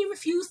 And he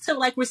refused to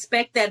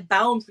respect that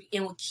boundary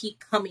and would keep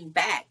coming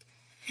back.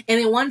 And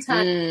then one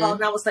time I called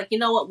and I was like, you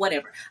know what,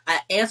 whatever. I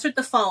answered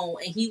the phone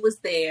and he was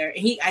there.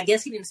 And I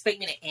guess he didn't expect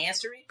me to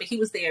answer it, but he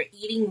was there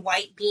eating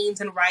white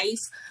beans and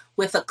rice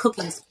with a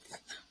cooking spoon.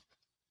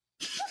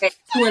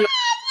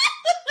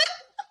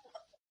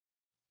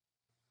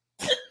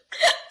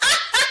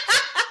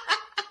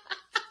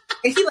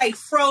 And he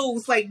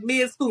froze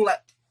mid spoon,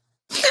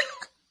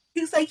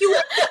 he's like, you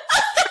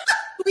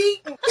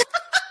eating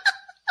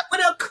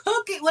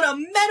with a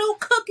metal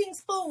cooking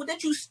spoon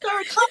that you stir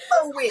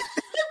cocoa with.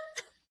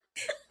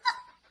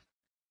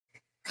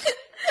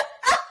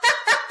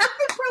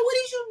 Bro, what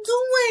is you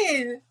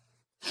doing?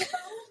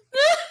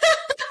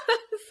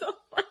 So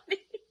funny.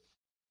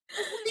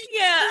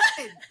 Yeah.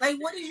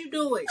 What is you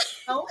doing?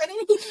 And then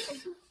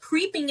he's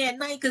creeping at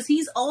night because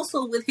he's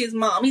also with his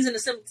mom. He's in the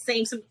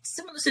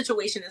similar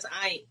situation as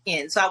I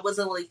in. So I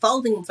wasn't really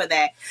faulting him for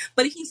that.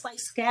 But he's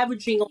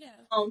scavenging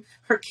around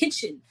her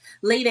kitchen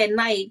late at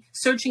night,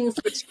 searching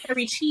for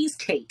cherry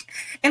cheesecake.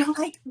 And I'm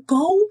like,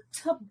 go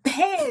to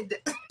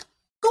bed.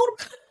 Go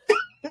to bed.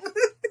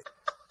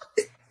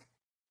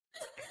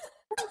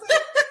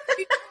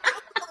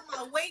 I'm on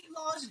my weight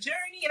loss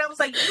journey, and I was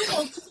like, you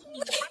gonna keep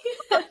me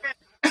right there.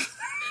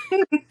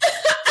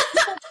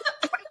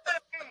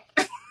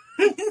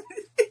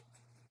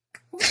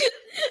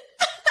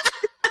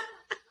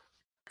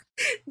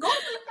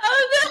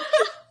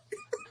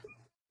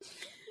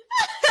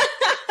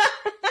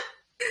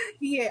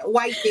 Yeah,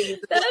 white beans.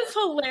 That's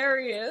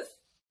hilarious.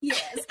 Yeah,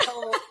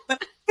 so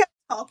but I kept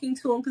talking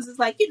to him because it's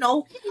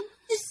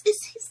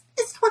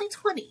it's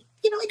 2020.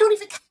 It don't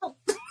even count.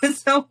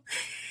 So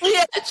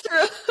yeah,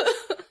 true.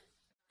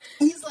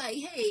 He's like,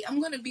 hey, I'm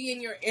going to be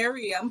in your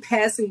area. I'm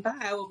passing by.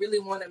 I would really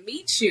want to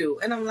meet you.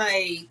 And I'm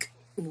like,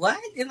 what?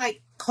 And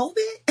like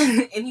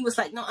COVID? And he was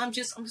like, no, I'm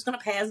just gonna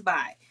pass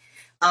by.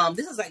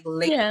 This is like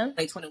late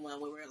 2021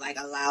 when we're like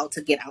allowed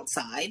to get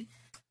outside.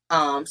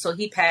 So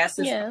he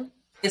passes. Yeah.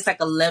 It's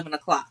like 11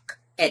 o'clock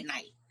at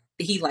night.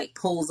 He like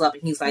pulls up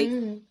and he's like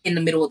in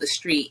the middle of the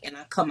street, and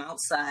I come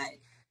outside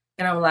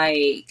and I'm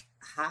like,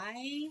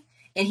 hi.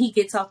 And he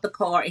gets off the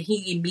car and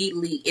he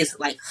immediately is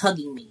like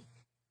hugging me.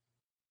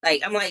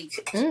 Like I'm like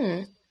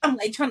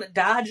trying to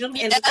dodge him,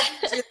 and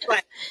it's just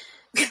like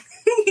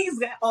he's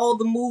got all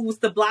the moves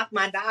to block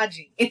my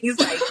dodging, and he's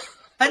like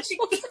touching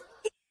me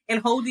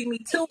and holding me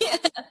too. Yeah.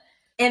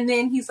 And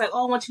then he's like,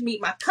 "Oh, I want you to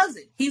meet my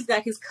cousin." He's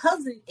got his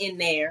cousin in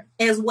there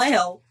as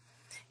well,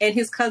 and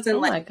his cousin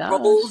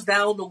rolls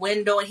down the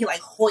window, and he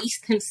like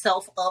hoists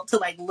himself up to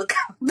like look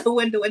out the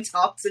window and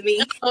talk to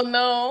me. Oh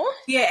no!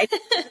 Yeah.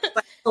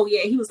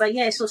 He was like,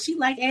 "Yeah, so she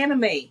like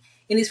anime,"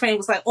 and his friend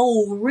was like,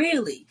 "Oh,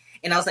 really?"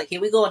 And I was like, "Here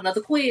we go,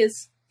 another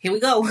quiz. Here we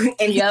go."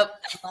 And he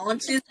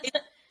launches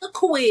a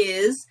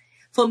quiz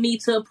for me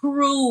to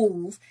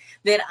prove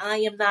that I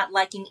am not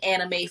liking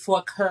anime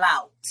for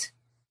clout.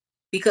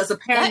 Because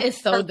apparently that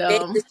is so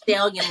dumb. The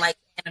Stallion like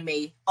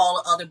anime,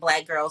 all the other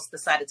black girls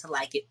decided to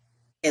like it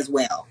as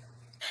well.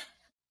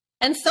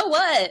 And so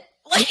what?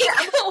 Like,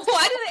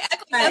 why do they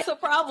act like that's a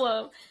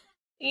problem?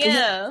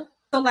 Yeah.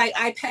 So like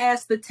I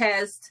passed the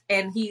test,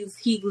 and he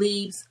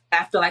leaves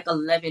after like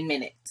 11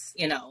 minutes,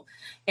 you know.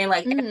 And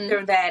like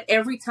after that,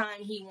 every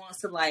time he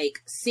wants to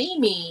like see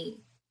me,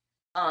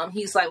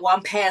 he's like, "Well,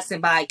 I'm passing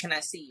by. Can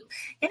I see you?"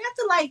 And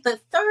after like the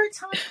third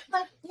time,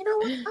 I'm like, you know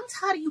what? I'm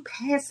tired of you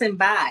passing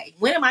by.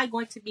 When am I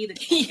going to be the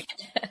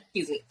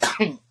excuse me?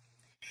 And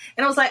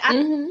I was like,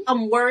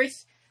 I'm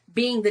worth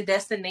being the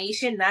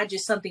destination, not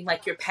just something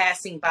like you're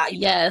passing by.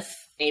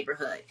 Yes.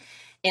 Neighborhood.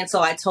 And so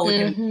I told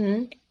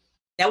him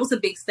that was a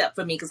big step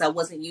for me, because I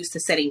wasn't used to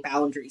setting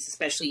boundaries,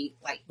 especially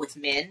like with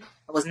men.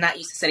 I was not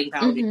used to setting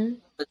boundaries.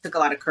 It took a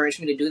lot of courage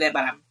for me to do that,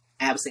 but I'm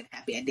absolutely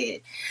happy I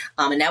did.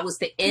 And that was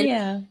the end.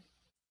 Yeah.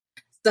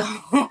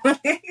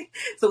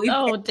 So we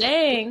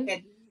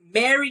dang.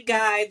 Married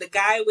guy, the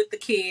guy with the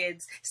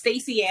kids,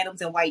 Stacey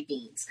Adams, and white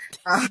beans.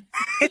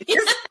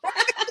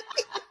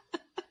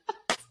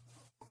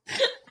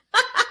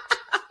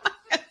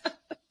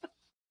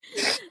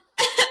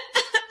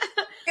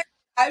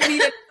 I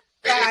mean, a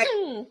guy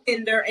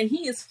Tinder, and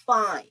he is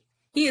fine.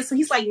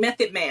 He's like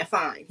Method Man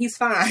fine. He's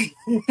fine.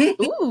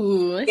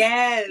 Ooh.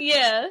 Yes.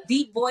 Yeah.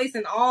 Deep voice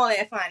and all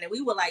that fine. And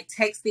we were like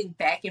texting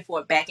back and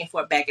forth.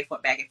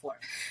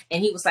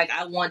 And he was like,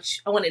 I want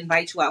to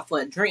invite you out for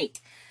a drink.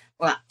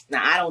 Well,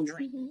 now I don't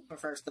drink,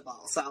 first of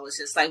all. So I was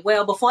just like,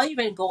 well, before I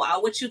even go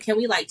out with you, can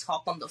we like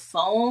talk on the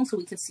phone so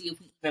we can see if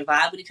we even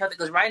vibe with each other?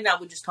 Because right now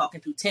we're just talking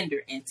through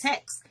Tinder and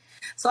text.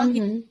 So I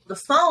get the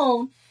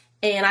phone,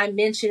 and I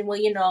mentioned,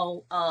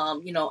 well,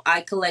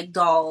 I collect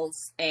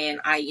dolls, and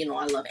I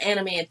love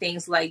anime and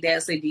things like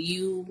that. So do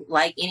you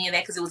like any of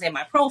that? Because it was in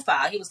my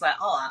profile. He was like,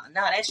 oh,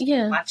 no, that's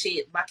my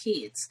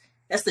kids.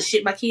 That's the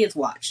shit my kids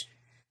watch.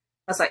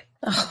 I was like,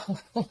 oh.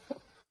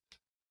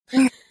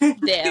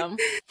 Damn.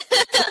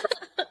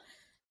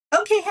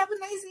 Okay, have a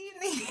nice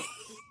evening.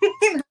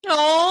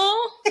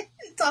 Oh,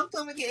 talk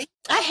to him again.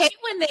 I hate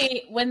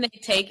when they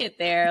take it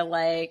there.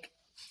 Like,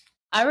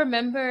 I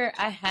remember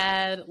I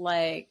had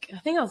I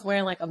think I was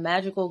wearing like a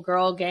Magical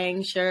Girl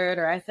Gang shirt,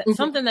 or I said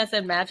something that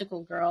said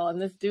Magical Girl,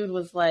 and this dude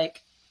was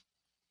like,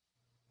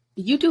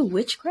 "You do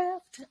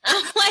witchcraft?"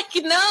 I'm like,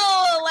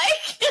 "No,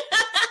 like."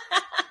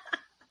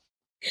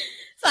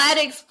 So I had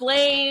to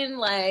explain,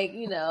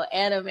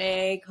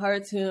 anime,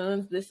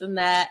 cartoons, this and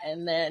that,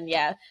 and then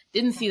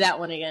didn't see that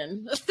one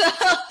again. So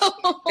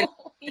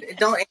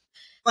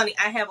funny.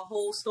 I have a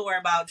whole story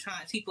about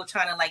people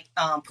trying to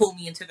pull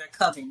me into their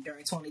coven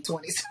during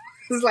 2020. It's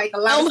like a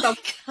lot of stuff.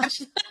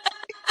 Gosh.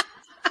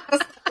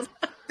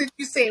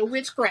 You said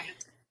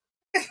witchcraft.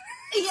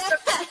 Yeah.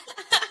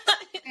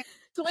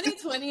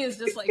 2020 is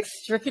just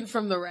stricken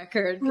from the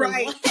record.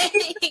 Right.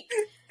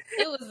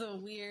 It was a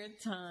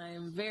weird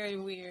time. Very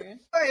weird.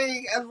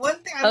 One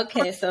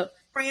thing so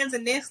friends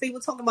and next they were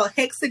talking about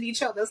hexing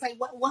each other. It's like,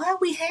 why are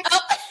we hexing?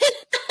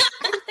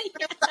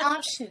 That's the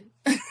option.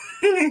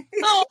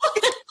 Oh.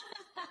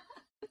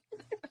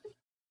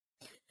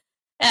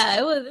 Yeah,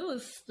 it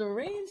was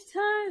strange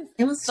times.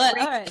 It was strange.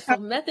 But all right, so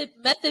Method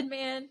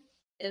Man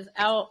is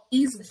out.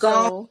 He's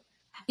gone.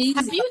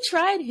 Have you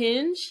tried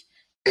Hinge?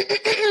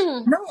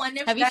 No, I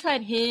never. Have you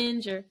tried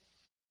Hinge or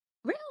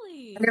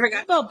really? I never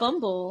got. What about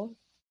Bumble?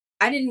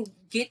 I didn't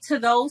get to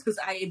those because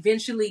I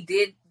eventually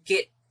did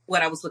get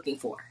what I was looking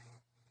for.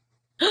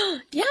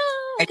 Yeah.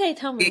 Okay,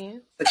 tell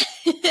me.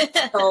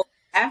 So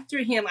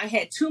after him, I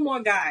had two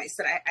more guys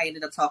that I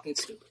ended up talking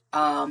to.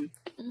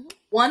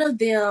 One of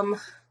them,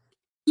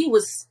 he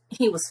was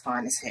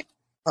fine as heck.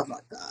 Oh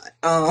my God.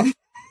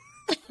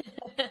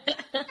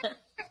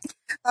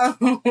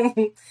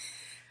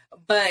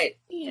 But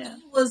he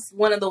was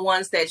one of the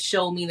ones that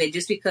showed me that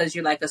just because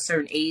you're like a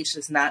certain age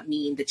does not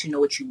mean that you know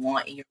what you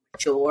want and you're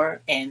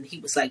mature. And he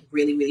was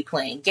really, really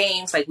playing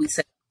games. Like we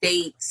set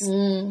dates,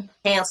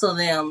 cancel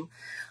them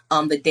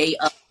the day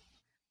of.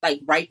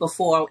 like right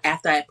before,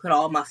 after I put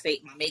all my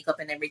makeup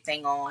and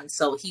everything on.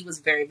 So he was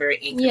very, very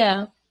angry.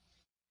 Yeah.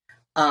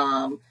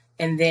 And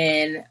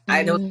then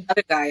there was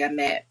another guy I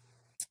met.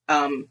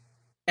 And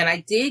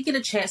I did get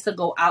a chance to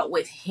go out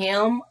with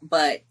him,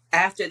 but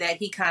after that,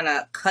 he kind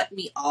of cut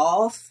me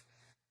off.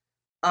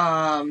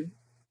 And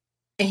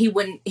he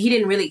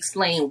didn't really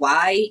explain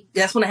why.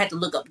 That's when I had to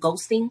look up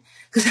ghosting,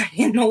 because I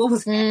didn't know what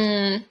was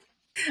happening.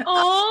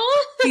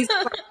 Oh, He's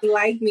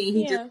like me.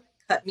 He just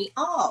cut me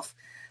off.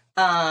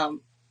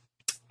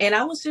 And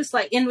I was just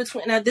like in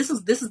between. Now this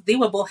is they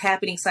were both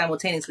happening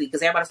simultaneously,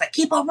 because everybody was like,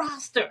 keep a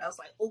roster. I was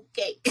like,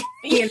 okay.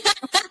 Yeah.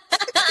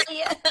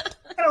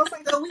 And I was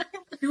like, oh, we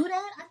can't do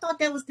that? I thought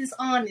that was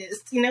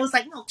dishonest. You know, it was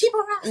like, no, keep a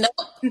roster.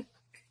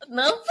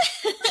 Nope.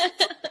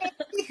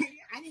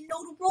 I didn't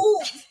know the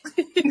rules.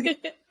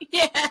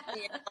 Yeah.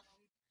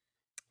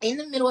 In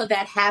the middle of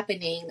that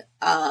happening,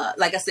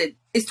 like I said,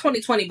 it's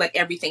 2020, but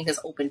everything has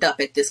opened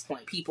up at this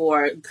point. People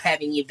are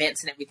having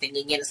events and everything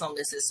again, as long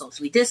as it's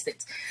socially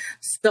distanced.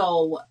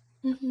 So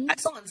I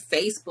saw on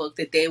Facebook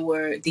that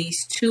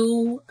these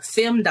two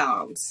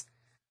femdoms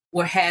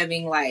were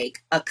having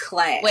like a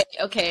class. Wait,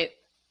 okay.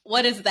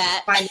 What is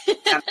that?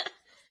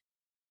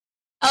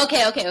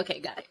 Okay,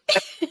 got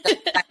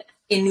it.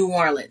 In New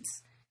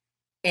Orleans.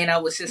 And I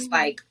was just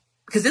like,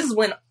 because this is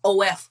when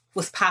OF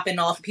was popping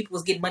off and people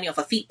was getting money off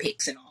of feet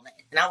pics and all that.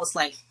 And I was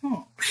like,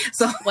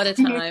 So what a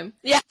time.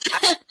 Yeah.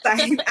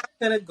 I'm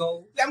gonna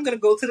go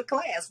to the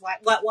class.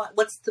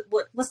 What's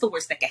the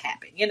worst that could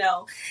happen, you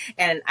know?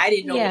 And I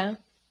didn't know. Yeah.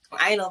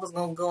 I didn't know I was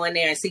gonna go in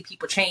there and see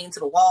people chained to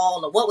the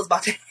wall or what was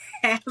about to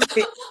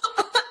happen.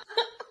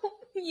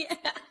 Yeah.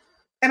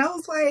 And I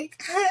was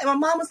like, and my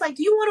mom was like,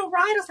 do you want to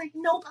ride? I was like,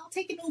 nope, I'll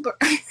take an Uber.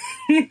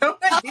 You know,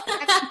 I didn't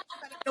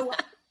know where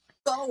I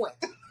was going.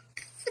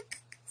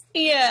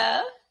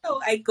 Yeah. So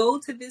I go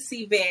to this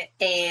event,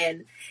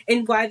 and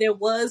while there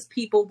was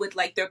people with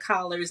like their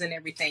collars and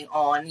everything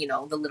on, you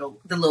know, the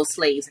little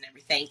slaves and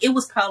everything, it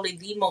was probably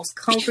the most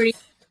comforting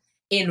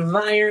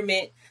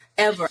environment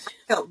ever. I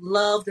felt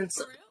loved and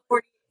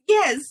supported.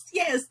 Yes,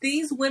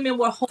 these women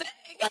were holding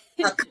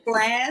a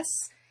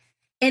class,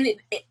 and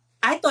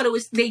I thought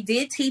they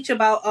did teach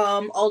about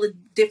all the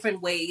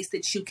different ways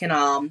that you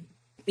can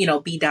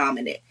be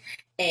dominant,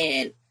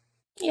 and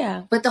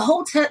yeah. But the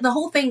whole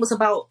thing was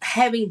about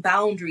having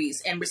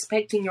boundaries and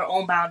respecting your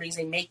own boundaries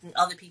and making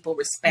other people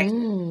respect.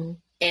 And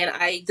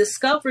I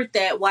discovered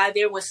that while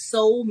there were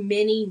so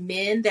many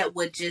men that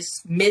would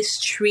just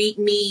mistreat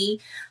me,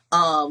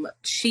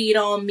 cheat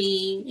on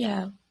me,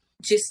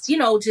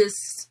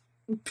 just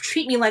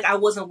treat me like I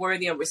wasn't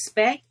worthy of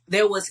respect,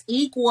 there was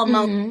equal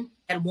amount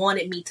that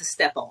wanted me to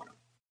step on them.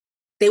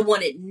 They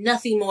wanted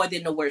nothing more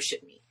than to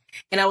worship me.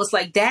 And I was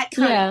like, that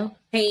kind of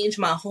changed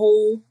my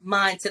whole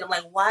mindset. I'm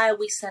like, why are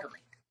we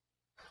settling?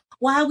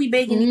 Why are we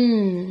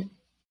begging?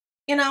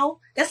 You know,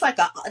 that's such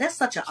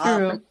an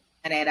odd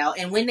that out.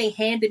 And when they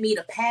handed me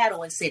the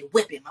paddle and said,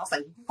 whip him, I was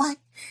like, what?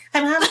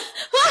 Oh my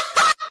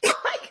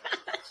gosh.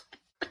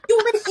 You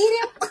want me to hit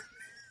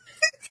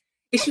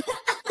him?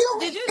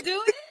 Did you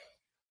do it?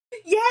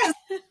 Yes.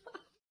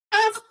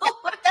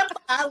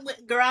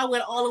 I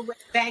went all the way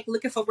back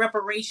looking for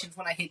reparations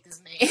when I hit this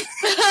man.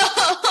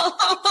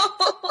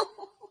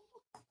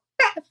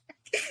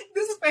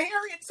 This is for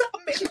Harriet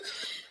Tubman.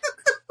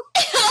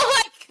 Oh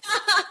my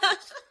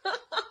gosh.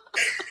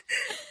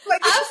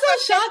 I'm so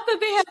shocked that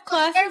they have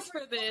classes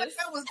for this.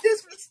 That was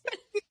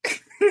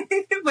disrespect.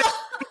 But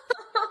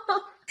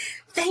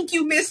thank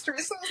you,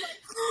 mistress. I was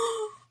like,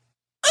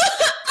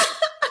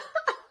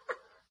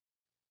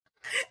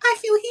 I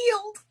feel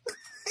healed.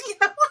 You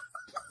know?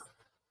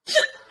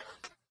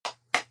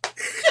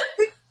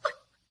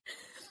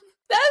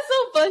 That's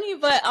so funny,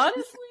 but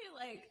honestly,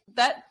 like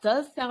that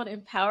does sound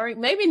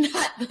empowering. Maybe not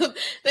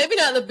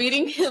the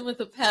beating him with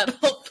a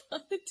paddle,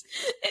 but it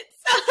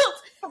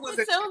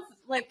sounds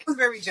like it was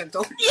very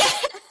gentle.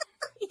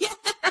 Yeah.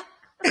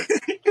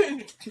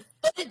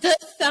 But it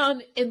does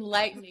sound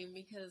enlightening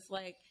because,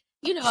 like,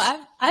 you know,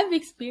 I've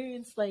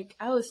experienced, like,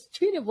 I was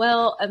treated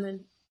well, and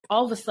then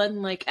all of a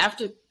sudden, like,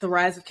 after the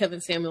rise of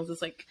Kevin Samuels,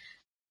 it's like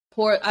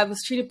I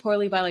was treated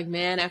poorly by like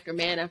man after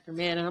man after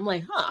man, and I'm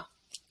like,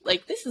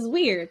 like, this is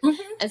weird.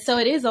 And so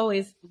it is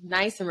always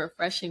nice and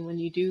refreshing when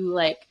you do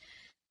like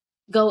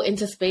go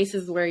into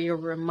spaces where you're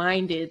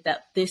reminded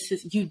that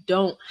you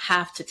don't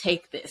have to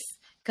take this.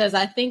 Because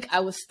I think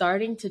I was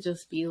starting to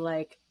just be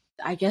like,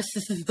 I guess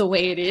this is the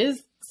way it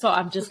is, so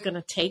I'm just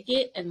gonna take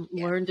it and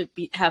learn to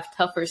have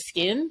tougher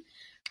skin.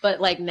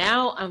 But like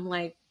now I'm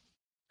like,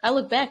 I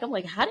look back, I'm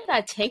like, how did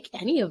I take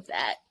any of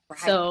that? Right.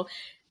 So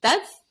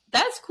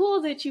that's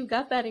cool that you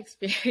got that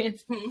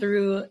experience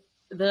through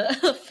the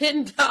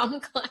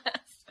FinDom class.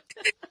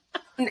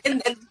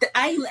 and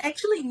I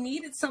actually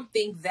needed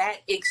something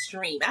that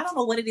extreme. I don't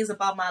know what it is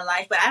about my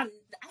life, but I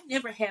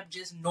never have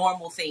just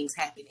normal things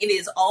happen. It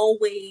is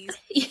always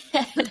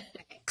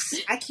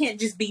I can't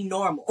just be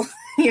normal.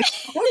 You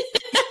know?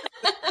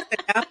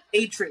 I'm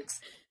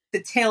Matrix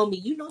to tell me,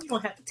 you know, you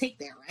don't have to take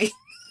that, right?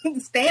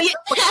 Stand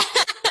up.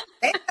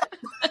 Stand up.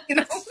 You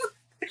know?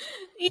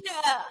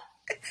 Yeah.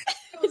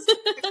 was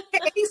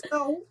okay.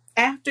 So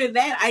after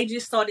that, I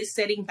just started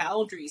setting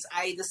boundaries.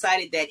 I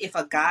decided that if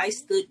a guy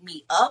stood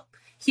me up,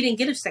 he didn't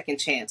get a second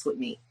chance with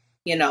me.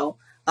 You know,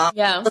 I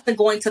Yeah. wasn't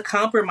going to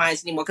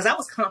compromise anymore because I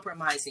was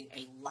compromising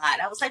a lot.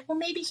 I was like, well,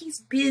 maybe he's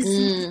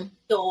busy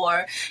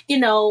or,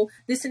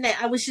 this and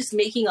that. I was just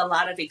making a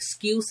lot of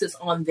excuses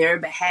on their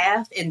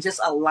behalf and just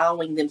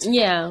allowing them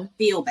to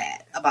feel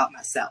bad about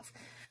myself.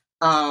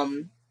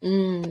 I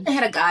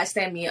had a guy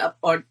stand me up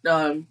or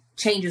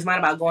change his mind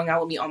about going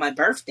out with me on my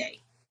birthday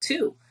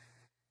too.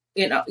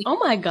 Oh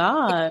my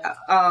God.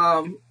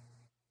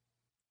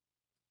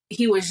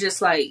 He was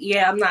just like,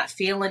 yeah, I'm not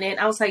feeling it.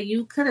 I was like,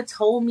 you could have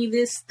told me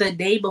this the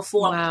day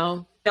before.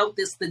 Wow. I felt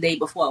this the day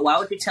before. Why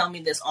would you tell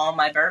me this on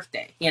my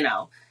birthday?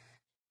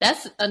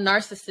 That's a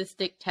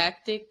narcissistic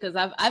tactic because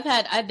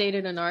I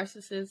dated a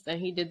narcissist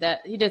and he did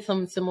that. He did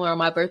something similar on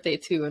my birthday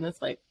too. And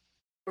it's like,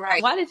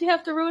 right. Why did you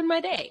have to ruin my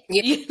day?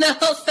 Yeah.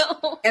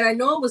 So. And I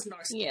know it was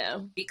narcissistic. Yeah.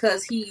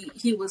 Because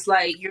he was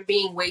like, you're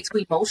being way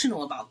too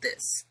emotional about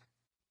this.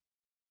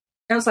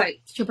 I was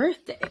like, it's your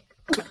birthday.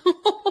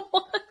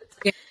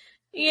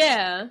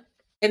 Yeah.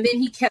 And then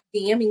he kept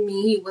DMing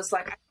me. He was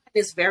like,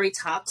 it's very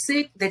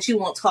toxic that you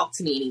won't talk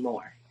to me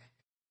anymore.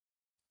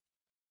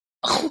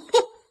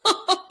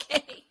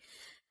 Okay.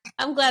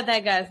 I'm glad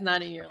that guy's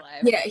not in your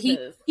life. Yeah,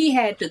 he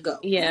had to go.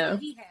 Yeah.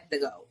 He had to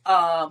go.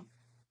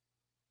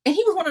 And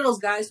he was one of those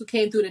guys who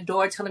came through the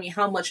door telling me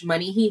how much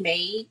money he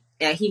made.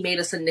 And he made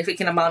a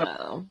significant amount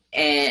of,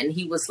 and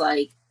he was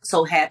like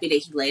so happy that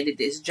he landed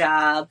this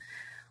job.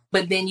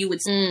 But then you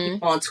would see him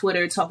on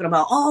Twitter talking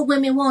about all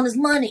women want is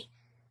money.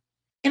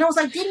 And I was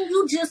like, didn't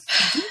you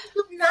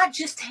not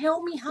just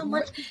tell me how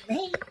much he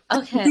made?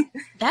 Okay.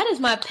 That is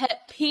my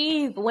pet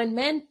peeve. When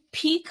men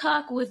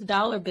peacock with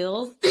dollar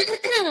bills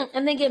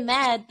and they get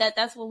mad that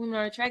that's what women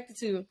are attracted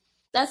to.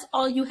 That's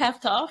all you have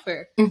to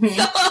offer.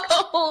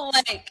 So,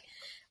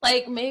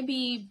 like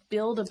maybe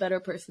build a better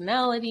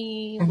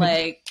personality.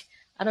 Like,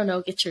 I don't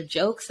know, get your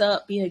jokes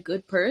up, be a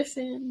good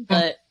person.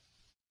 But,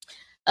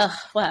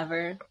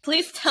 whatever.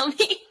 Please tell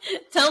me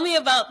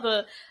about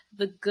the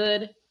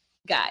good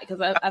guy, because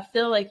I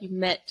feel like you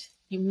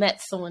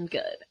met someone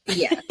good.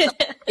 Yeah. So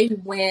I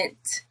went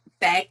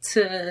back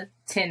to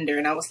Tinder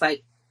and I was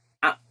like,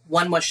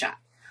 one more shot,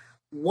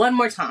 one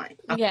more time.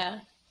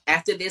 Yeah.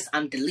 After this,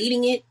 I'm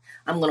deleting it.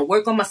 I'm gonna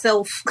work on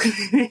myself,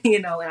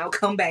 and I'll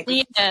come back.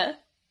 Yeah.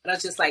 But I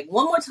was just like,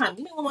 one more time,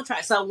 give me one more try.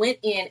 So I went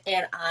in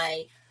and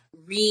I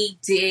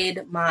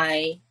redid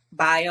my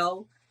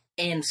bio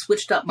and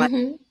switched up my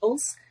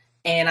photos.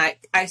 And I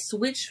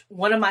switched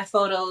one of my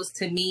photos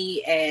to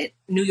me at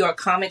New York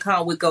Comic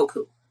Con with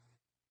Goku.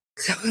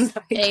 So I was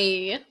like,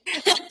 hey.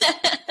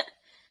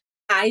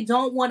 I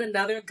don't want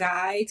another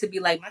guy to be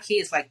like, my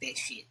kid's like that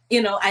shit.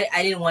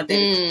 I didn't want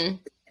that.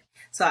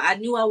 So I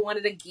knew I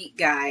wanted a geek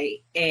guy,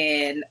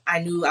 and I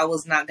knew I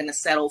was not going to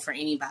settle for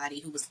anybody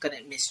who was going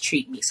to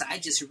mistreat me. So I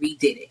just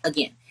redid it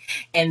again.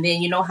 And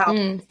then, you know how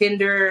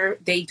Tinder,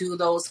 they do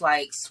those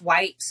like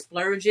swipe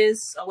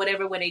splurges or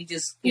whatever, where they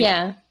just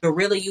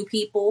gorilla you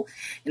people.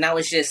 And I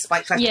was just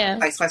swipe.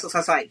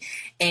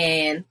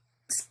 And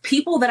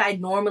people that I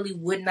normally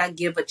would not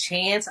give a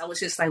chance, I was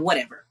just like,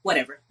 whatever,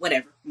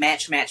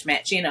 match. And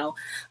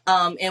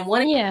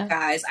one of the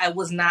guys, I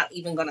was not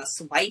even going to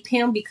swipe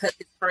him because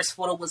his first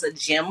photo was a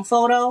gym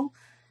photo.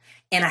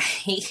 And I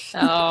hate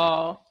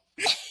gym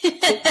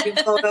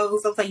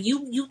photos. I was like,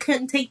 you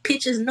couldn't take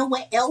pictures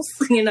nowhere else,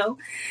 And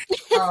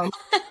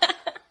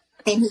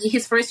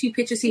his first few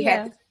pictures, he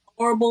had this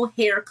horrible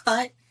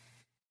haircut.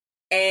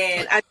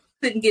 And I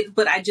couldn't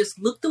but I just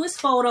looked through his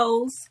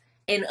photos.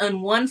 And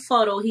on one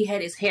photo, he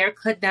had his hair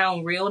cut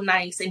down real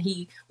nice, and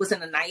he was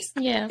in a nice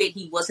fit.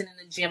 He wasn't in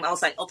the gym. I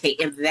was like, okay,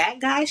 if that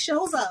guy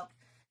shows up,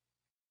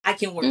 I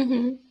can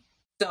work.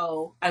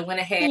 So I went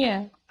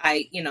ahead.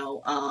 I,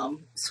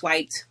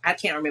 swiped. I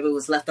can't remember if it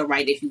was left or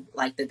right if you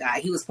like the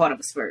guy. He was part of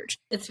a spurge.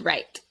 It's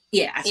right.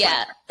 Yeah.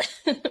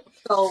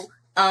 So,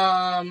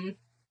 I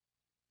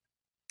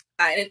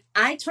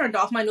turned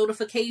off my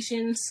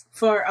notifications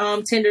for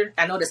Tinder.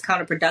 I know that's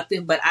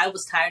counterproductive, but I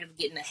was tired of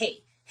getting a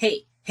hey.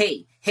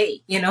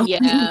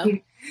 Yeah.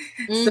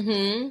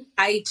 So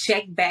I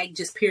checked back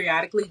just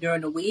periodically during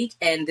the week,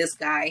 and this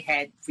guy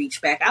had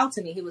reached back out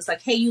to me. He was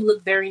like, hey, you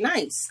look very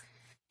nice.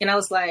 And I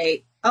was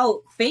like,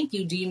 oh, thank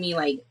you. Do you mean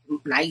like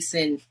nice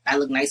and I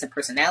look nice in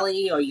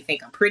personality, or you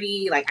think I'm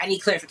pretty? Like, I need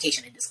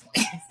clarification at this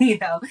point,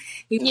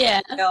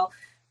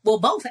 well,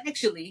 both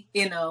actually,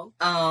 he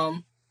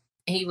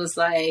was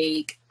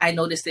like, I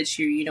noticed that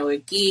you're, a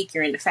geek,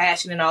 you're into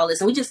fashion and all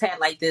this. And we just had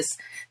like this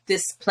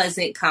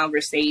pleasant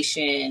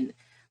conversation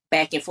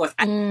back and forth.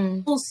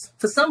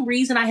 For some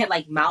reason, I had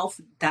like mouth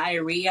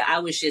diarrhea. I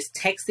was just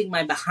texting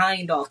my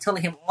behind off,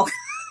 telling him all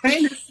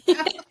kinds of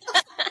stuff.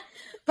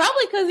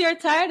 Probably because you're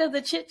tired of the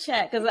chit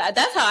chat. Because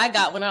that's how I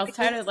got when I was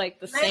tired of like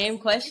the same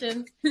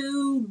questions.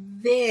 To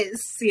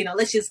this,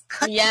 let's just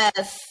cut.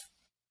 Yes,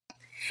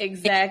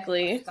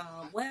 exactly.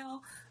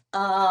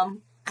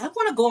 I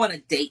want to go on a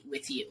date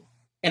with you.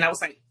 And I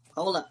was like,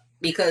 hold up,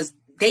 because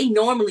they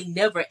normally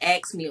never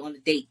ask me on a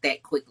date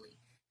that quickly.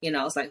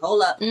 I was like,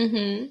 hold up.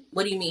 Mm-hmm.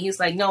 What do you mean? He's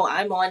like, no,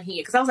 I'm on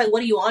here. Because I was like,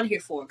 what are you on here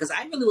for? Because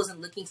I really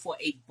wasn't looking for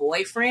a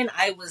boyfriend.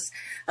 I was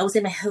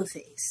in my whole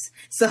face.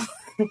 So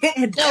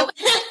No.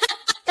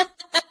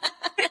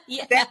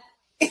 Yeah.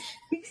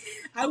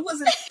 I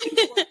wasn't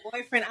looking for a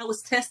boyfriend. I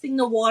was testing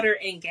the water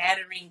and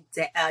gathering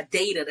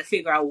data to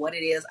figure out what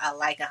it is I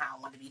like and how I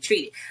want to be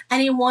treated. I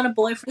didn't want a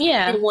boyfriend.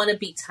 Yeah. I didn't want to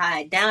be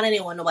tied down. I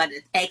didn't want nobody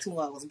to ask me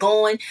where I was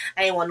going.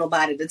 I didn't want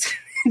nobody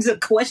to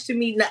question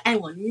me. I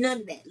didn't want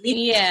none of that.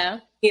 Yeah.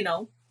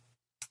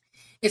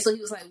 And so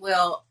he was like,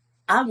 well,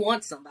 I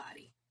want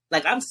somebody.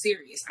 Like, I'm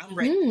serious. I'm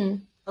ready.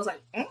 I was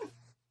like,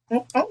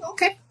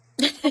 okay.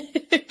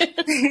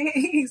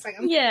 He's like,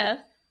 yeah.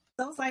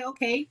 So I was like,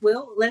 okay,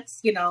 well,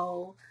 let's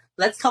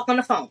talk on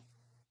the phone.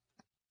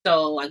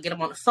 So I get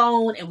him on the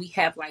phone and we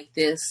have like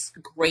this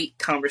great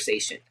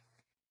conversation.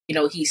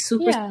 He's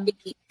super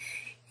sweet.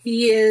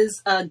 He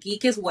is a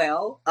geek as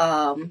well.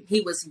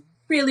 He was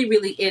really,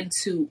 really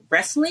into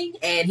wrestling,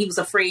 and he was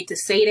afraid to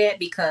say that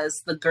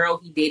because the girl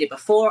he dated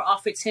before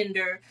off of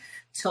Tinder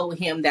told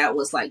him that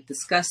was like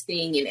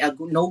disgusting and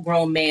no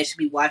grown man should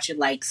be watching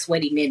like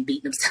sweaty men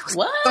beating themselves.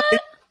 What?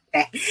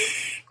 And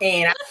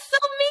that's so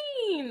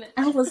mean.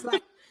 I was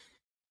like,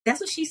 that's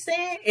what she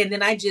said. And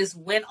then I just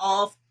went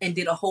off and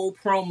did a whole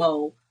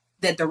promo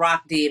that The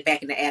Rock did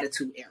back in the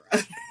Attitude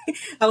Era.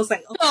 I was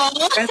like,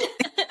 I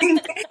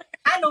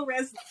know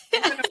wrestling.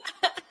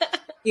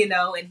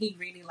 And he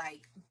really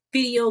liked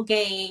video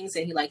games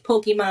and he liked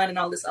Pokemon and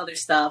all this other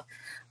stuff.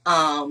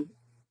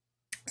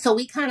 So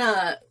we kind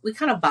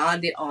of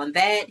bonded on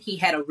that. He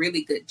had a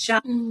really good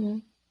job. Mm-hmm.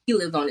 He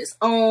lived on his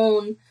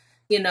own.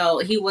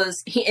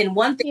 And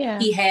one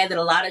thing he had that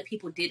a lot of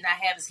people did not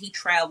have is he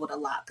traveled a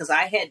lot. Because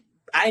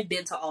I've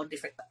been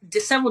to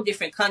several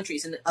different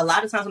countries. And a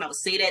lot of times when I would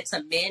say that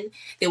to men,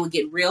 they would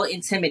get real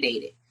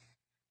intimidated.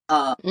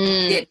 Like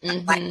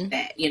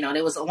that.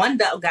 There was one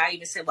guy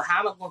even said, well,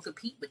 how am I going to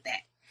compete with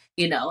that?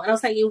 And I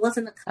was like, it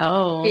wasn't a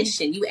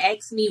competition. You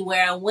asked me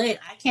where I went.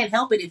 I can't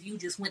help it if you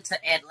just went to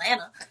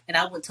Atlanta and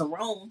I went to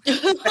Rome.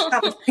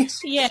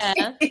 Yeah.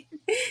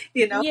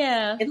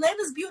 Yeah.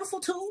 Atlanta's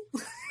beautiful too.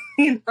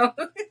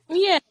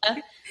 Yeah.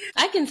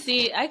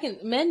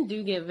 Men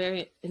do get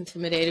very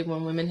intimidated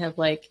when women have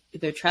like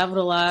either traveled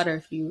a lot or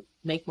if you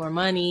make more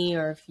money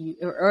or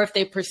if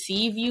they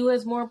perceive you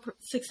as more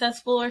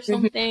successful or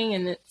something.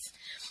 And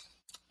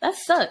that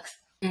sucks.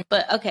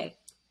 But okay.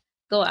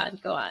 Go on.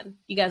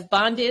 You guys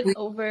bonded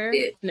over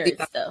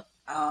nerd stuff.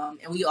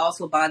 And we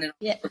also bonded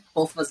over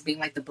both of us being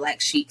like the black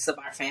sheeps of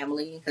our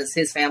family because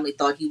his family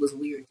thought he was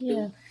weird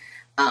too.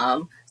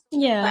 I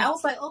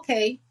was like,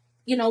 okay,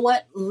 you know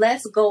what?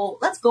 Let's go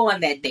on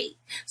that date.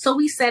 So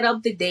we set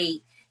up the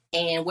date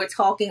and we're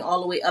talking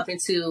all the way up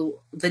into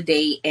the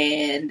date.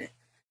 And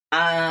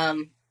I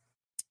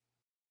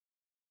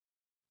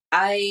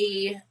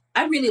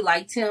really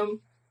liked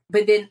him.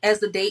 But then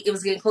as it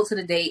was getting close to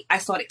the date, I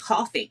started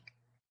coughing.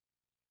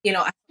 I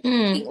was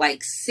feeling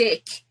like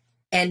sick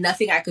and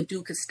nothing I could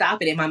do could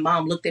stop it. And my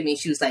mom looked at me and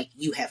she was like,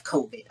 you have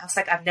COVID. I was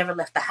like, I've never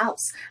left the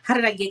house. How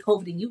did I get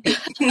COVID and you did?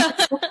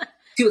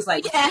 She was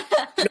like,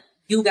 no,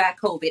 you got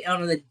COVID. And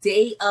on the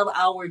day of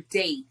our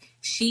date,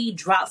 she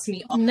drops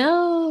me off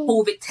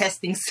COVID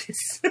testing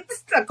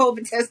a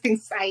COVID testing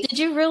site. Did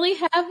you really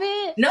have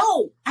it?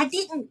 No, I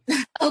didn't.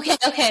 Okay.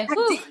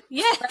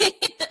 Yeah.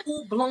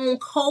 Full blown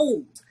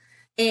cold.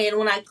 And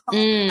when I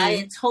called, I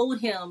had told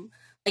him,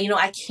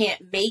 I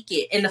can't make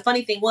it. And the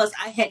funny thing was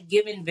I had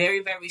given very,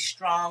 very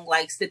strong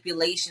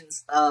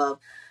stipulations of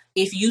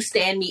if you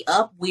stand me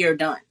up, we are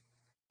done.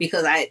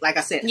 Because like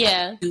I said,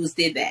 dudes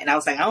did that. And I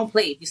was like, I don't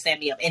play if you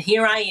stand me up. And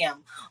here I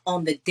am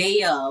on the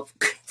day of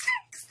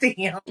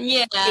yeah.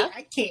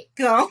 I can't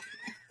go.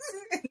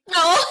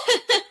 No.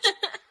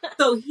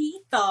 So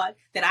he thought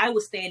that I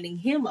was standing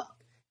him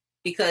up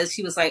because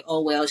she was like,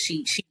 oh well,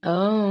 she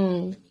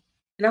Oh.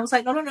 And I was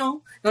like,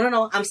 no.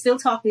 I'm still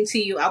talking to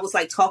you. I was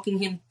like talking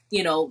him,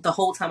 the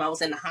whole time I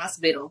was in the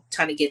hospital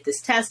trying to get this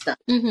test done.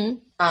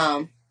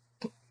 Mm-hmm.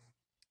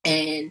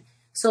 And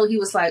so he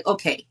was like,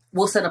 okay,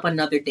 we'll set up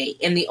another date.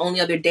 And the only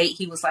other date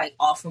he was like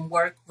off from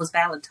work was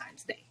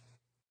Valentine's Day.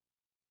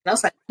 And I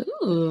was like,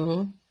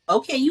 ooh,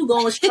 okay, you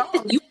going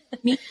strong. You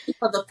meet me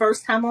for the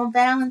first time on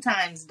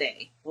Valentine's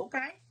Day.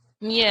 Okay.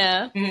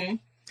 Yeah. Mm-hmm.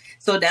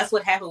 So that's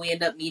what happened. We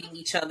ended up meeting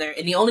each other.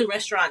 And the only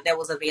restaurant that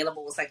was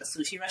available was like a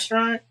sushi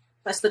restaurant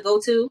for us to go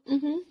to.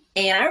 Mm-hmm.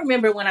 And I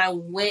remember when I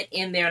went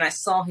in there and I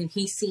saw him,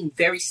 he seemed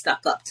very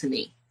stuck up to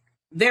me.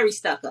 Very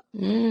stuck up.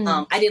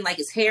 I didn't like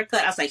his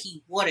haircut. I was like,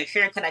 he wore a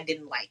haircut I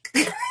didn't like.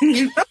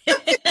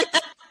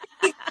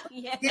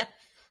 Yeah.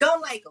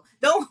 Don't like him.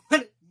 Don't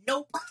want it.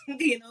 Nope.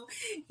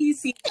 He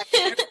seemed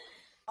like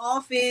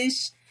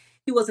offish.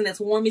 He wasn't as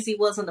warm as he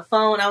was on the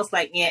phone. I was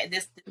like, yeah,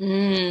 this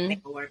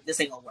ain't gonna work. This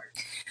ain't gonna work.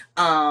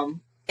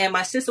 And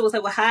my sister was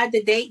like, well, how'd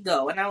the date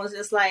go? And I was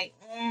just like,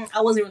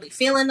 I wasn't really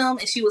feeling them.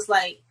 And she was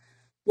like,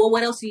 well,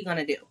 what else are you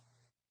gonna do?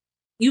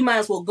 You might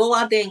as well go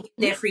out there and get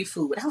that free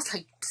food. And I was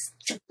like,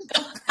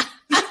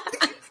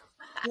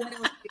 what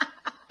else?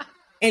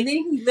 And then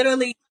he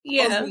literally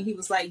Yeah. told me, he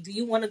was like, do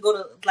you want to go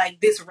to like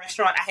this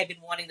restaurant I had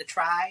been wanting to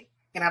try?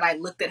 And I like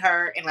looked at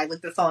her and like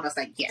looked at the phone. I was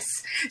like,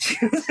 yes.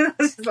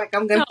 She's like,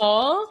 I'm going to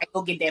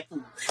go get that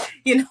food.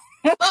 You know?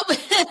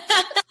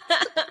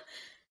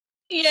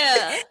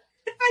 Yeah.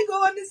 I go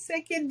on the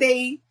second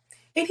date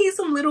and he's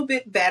a little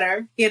bit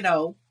better, you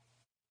know.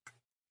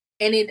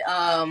 And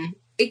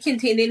it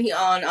continued. He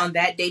on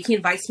that date, he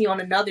invites me on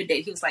another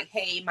date. He was like,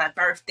 hey, my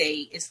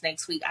birthday is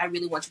next week. I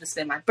really want you to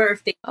spend my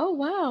birthday. Oh,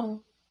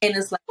 wow. And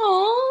it's like,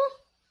 oh.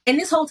 And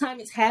this whole time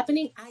it's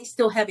happening, I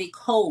still have a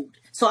cold.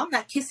 So I'm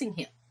not kissing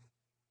him.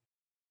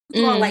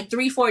 On like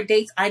 3-4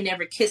 dates, I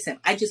never kiss him.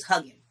 I just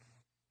hug him.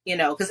 You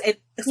know, because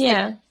like,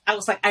 I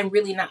was like, I'm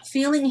really not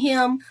feeling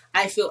him.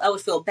 I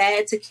would feel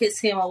bad to kiss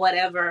him or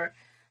whatever,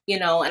 you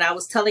know. And I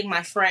was telling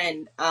my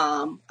friend,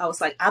 I was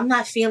like, I'm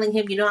not feeling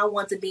him. You know, I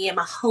want to be in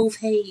my whole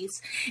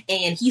phase,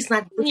 and he's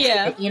not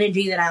getting the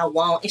energy that I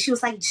want. And she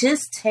was like,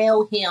 just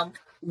tell him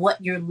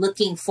what you're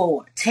looking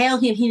for. Tell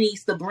him he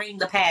needs to bring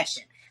the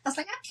passion. I was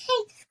like, I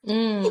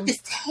can't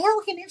just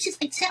tell him. And she's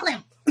like, tell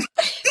him.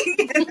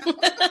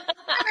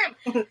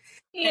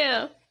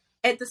 Yeah.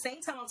 At the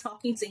same time I'm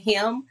talking to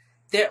him,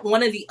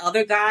 one of the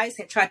other guys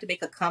had tried to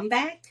make a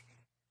comeback.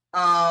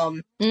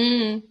 And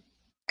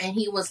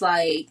he was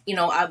like, you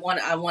know, I want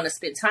to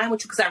spend time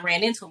with you, because I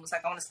ran into him. I was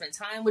like, I want to spend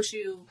time with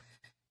you.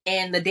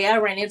 And the day I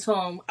ran into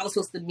him, I was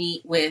supposed to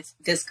meet with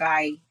this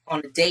guy on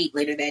a date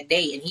later that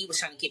day, and he was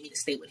trying to get me to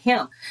stay with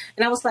him.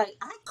 And I was like,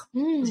 I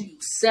called you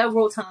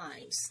several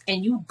times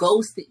and you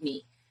ghosted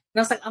me. And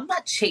I was like, I'm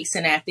not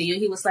chasing after you.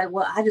 He was like,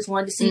 well, I just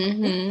wanted to see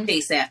you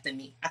chase after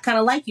me. I kind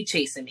of like you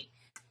chasing me.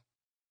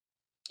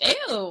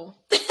 Ew.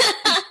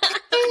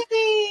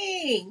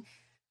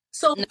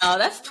 So no,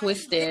 that's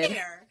twisted.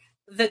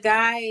 The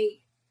guy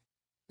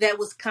that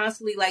was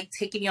constantly like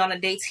taking me on a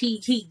dates,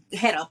 he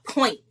had a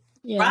point.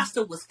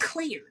 Roster was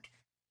cleared.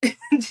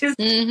 just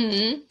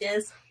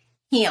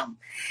him.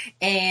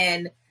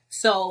 And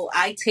so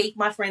I take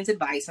my friend's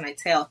advice and I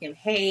tell him,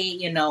 hey,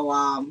 you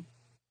know,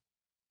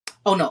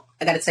 oh no,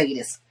 I got to tell you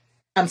this.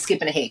 I'm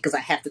skipping ahead because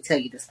I have to tell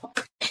you this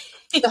part.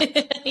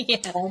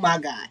 Oh my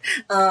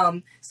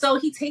God. So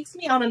he takes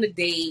me out on a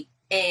date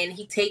and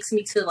he takes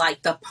me to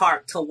like the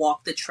park to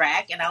walk the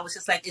track. And I was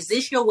just like, is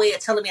this your way of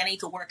telling me I need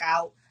to work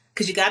out?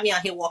 Because you got me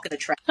out here walking the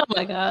track. Oh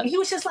my God. And he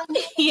was just like,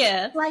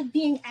 like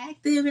being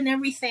active and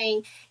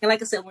everything. And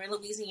like I said, we're in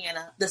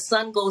Louisiana. The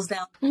sun goes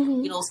down,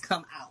 mosquitoes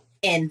come out,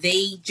 and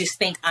they just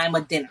think I'm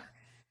a dinner.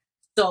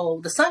 So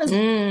the sun is,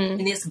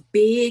 and this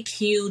big,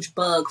 huge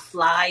bug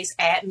flies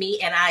at me,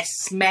 and I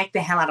smack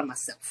the hell out of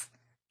myself.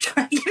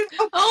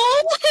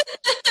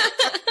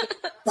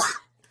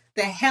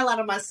 The hell out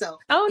of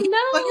myself. Oh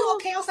no! Are you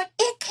okay? I was like,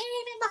 it came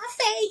in my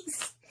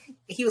face. And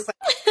he was like,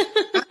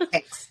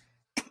 thanks.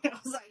 I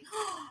was like,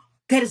 oh,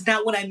 that is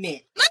not what I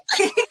meant.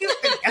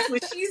 That's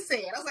what she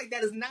said. I was like,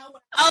 that is not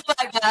what I meant. Oh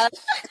my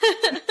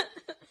God.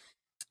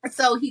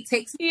 So he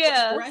takes me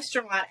to a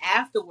restaurant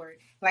afterward.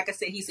 Like I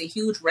said, he's a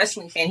huge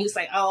wrestling fan. He was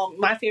like, oh,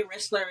 my favorite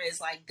wrestler is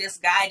like this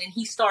guy. And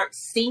he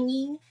starts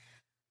singing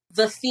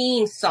the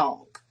theme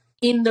song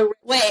in the...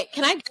 Wait,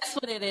 can I guess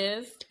what it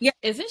is? Yeah.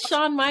 Is it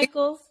Shawn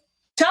Michaels?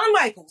 Shawn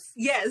Michaels,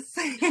 yes.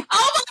 Oh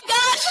my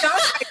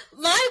gosh!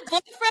 My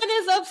boyfriend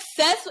is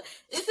obsessed with...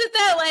 Isn't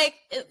that like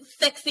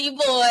sexy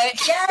boy?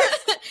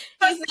 Yes.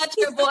 He's not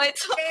your boy.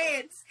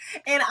 Dance.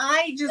 And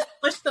I just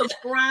wish the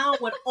ground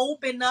would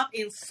open up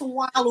and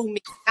swallow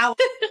me out.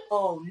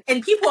 Oh,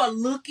 and people are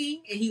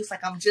looking, and he was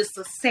like, I'm just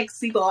a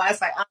sexy boy. I was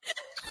like,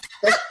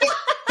 that's it.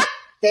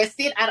 That's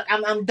it.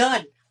 I'm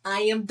done.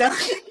 I am done.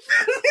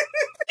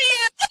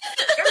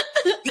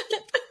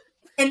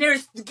 And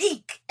there's the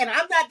geek, and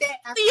I'm not that.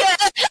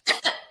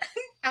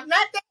 I'm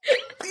not that.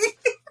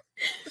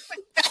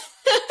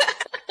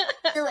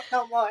 Do it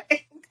no more.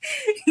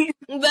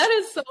 That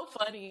is so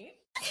funny.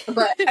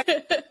 But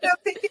I'm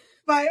taking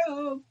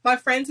my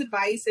friend's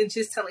advice and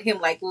just telling him,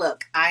 like,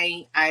 look,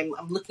 I'm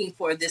looking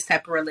for this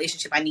type of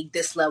relationship. I need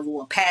this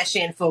level of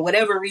passion. For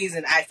whatever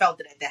reason, I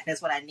felt that's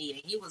what I need.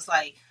 And he was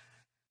like,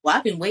 well,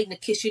 I've been waiting to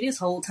kiss you this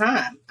whole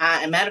time.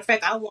 As a matter of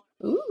fact, I want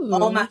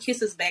all my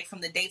kisses back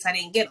from the dates I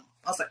didn't get them.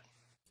 I was like,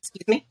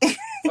 excuse me?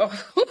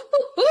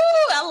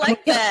 I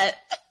like that.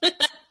 Where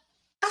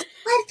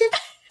did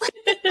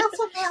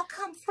alpha male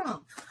come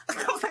from? I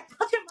was like,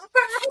 look at my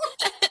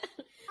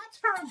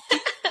turn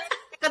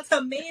like a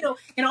tomato.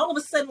 And all of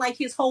a sudden, like,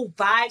 his whole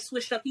vibe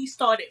switched up. He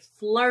started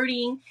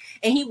flirting,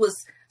 and he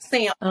was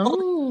saying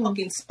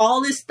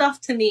all this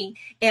stuff to me.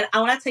 And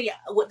when I tell you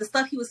what the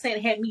stuff he was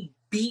saying had me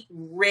beat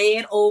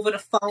red over the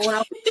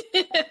phone.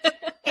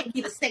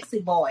 He's a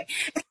sexy boy.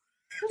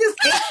 Just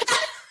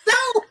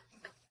so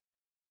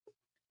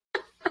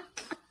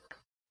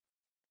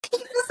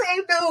the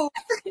same dude.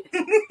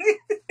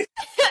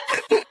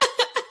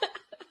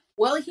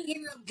 Well, he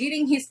ended up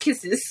getting his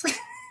kisses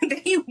that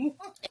he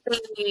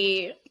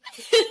wanted.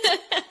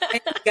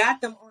 And got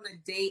them on a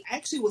date. I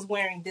actually was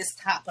wearing this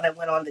top when I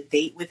went on the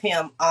date with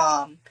him.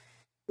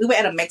 We were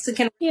at a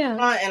Mexican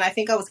restaurant, and I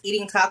think I was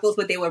eating tacos,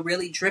 but they were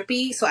really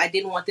drippy, so I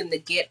didn't want them to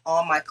get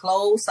on my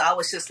clothes. So I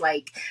was just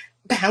like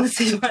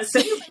balancing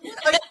myself.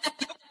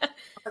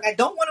 Like, I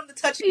don't want him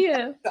to touch it.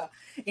 Yeah.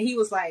 And he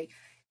was like,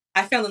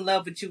 I fell in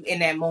love with you in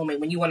that moment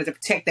when you wanted to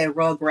protect that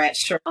Rugrats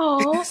shirt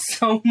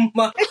so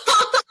much.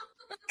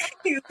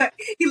 He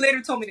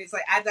later told me this,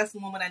 like, that's the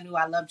moment I knew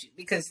I loved you,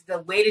 because the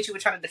way that you were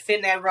trying to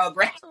defend that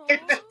Rugrats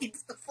shirt.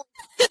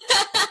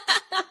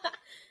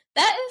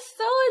 That is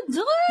so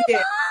adorable.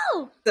 Yeah.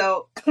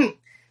 So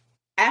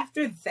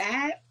after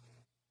that,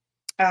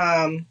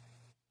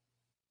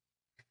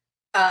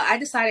 I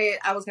decided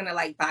I was gonna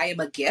like buy him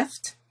a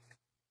gift.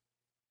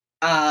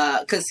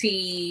 Cause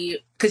you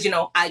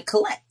know, I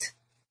collect,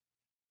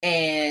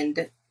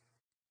 and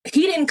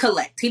he didn't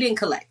collect.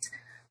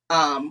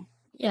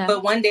 Yeah.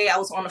 But one day I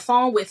was on the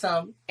phone with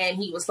him, and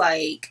he was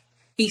like,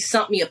 he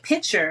sent me a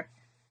picture,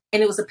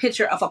 and it was a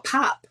picture of a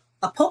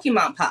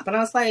Pokemon pop. And I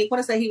was like, what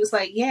is that? He was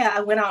like, yeah, I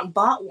went out and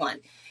bought one.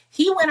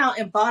 He went out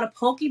and bought a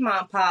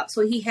Pokemon pop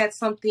so he had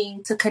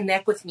something to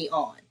connect with me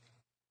on,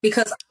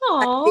 because it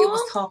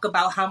was talk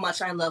about how much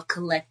I love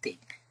collecting.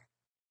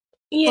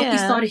 Yeah. So he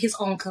started his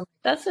own collection.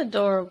 That's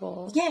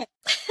adorable. Yeah.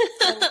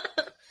 So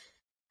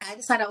I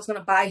decided I was going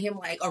to buy him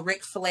like a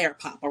Ric Flair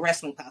pop, a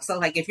wrestling pop. So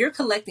like, if you're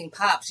collecting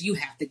pops, you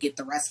have to get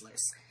the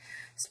wrestlers.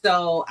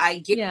 So I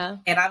get,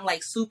 and I'm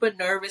like super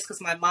nervous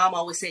because my mom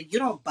always said, you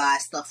don't buy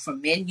stuff for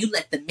men. You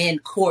let the men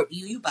court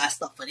you. You buy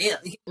stuff for them.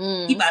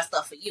 He buys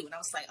stuff for you. And I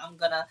was like, I'm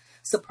going to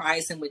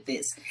surprise him with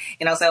this.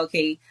 And I was like,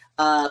 okay,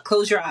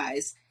 close your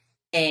eyes.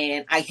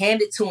 And I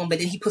handed it to him, but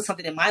then he put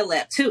something in my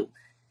lap too.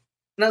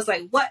 And I was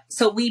like, what?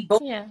 So we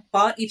both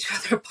bought each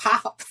other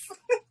pops.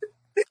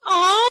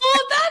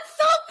 Oh, that's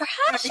so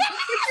precious.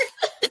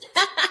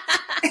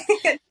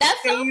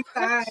 That's so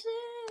precious.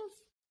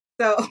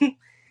 So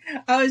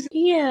I was,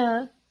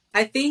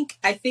 I think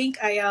I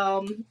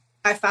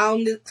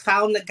found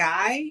the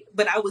guy,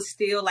 but I was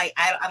still like,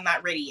 I'm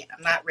not ready yet.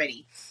 I'm not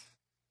ready.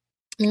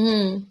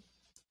 I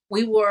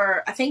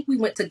think we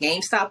went to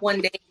GameStop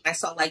one day, and I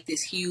saw like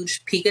this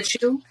huge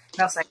Pikachu, and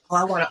I was like, oh,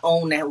 I want to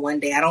own that one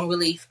day.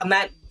 I'm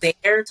not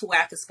there to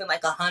where I could spend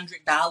like $100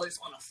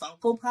 on a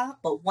Funko Pop,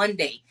 but one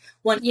day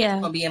it's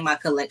going to be in my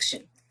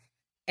collection.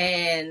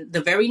 And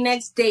the very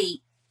next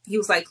day, he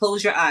was like,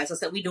 close your eyes. I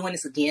said, we doing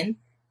this again?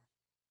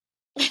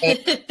 And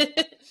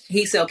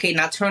he said, okay,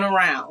 now turn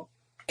around.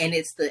 And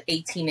it's the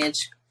 18-inch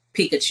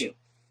Pikachu.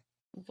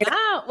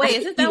 Wow. Wait,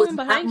 is it that one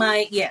behind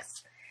you?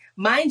 Yes.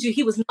 Mind you,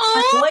 he was not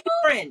my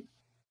boyfriend.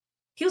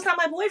 He was not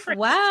my boyfriend.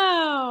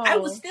 Wow. I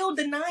was still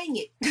denying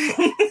it.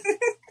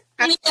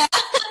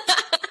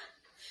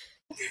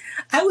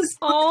 I was.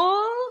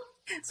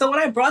 So when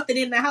I brought that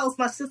in the house,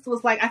 my sister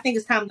was like, I think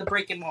it's time to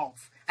break him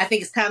off. I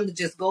think it's time to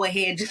just go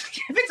ahead and just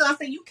give it to him. I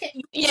said, you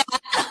can't.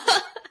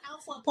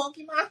 Out for a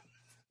Pokemon?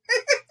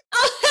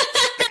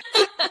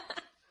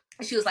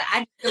 She was like,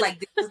 I feel like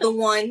this is the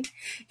one.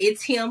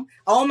 It's him.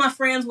 All my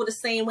friends were the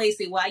same way.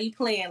 Say, why are you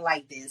playing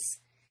like this?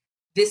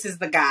 This is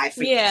the guy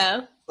for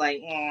you.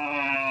 Like,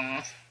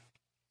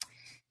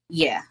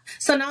 yeah.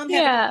 So now I'm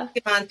having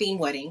a Pokemon theme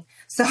wedding.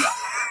 So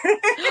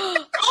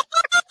oh,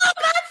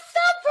 that's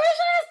so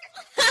precious.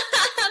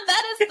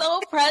 That is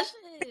so precious.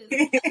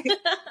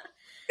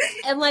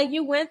 And like,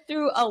 you went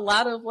through a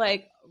lot of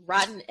like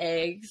rotten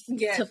eggs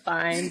to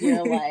find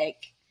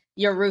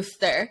your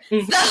rooster.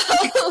 So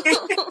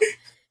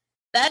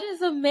that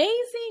is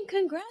amazing.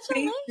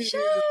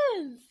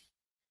 Congratulations.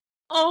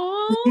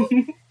 Oh.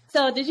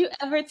 So, did you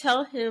ever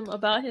tell him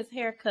about his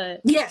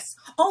haircut? Yes.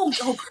 Oh,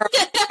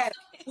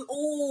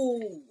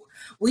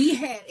 we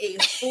had a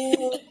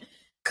whole.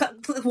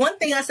 One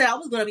thing I said, I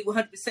was going to be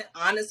 100%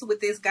 honest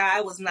with this guy.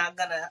 I was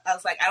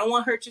like, I don't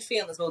want to hurt your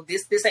feelings. Well,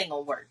 this ain't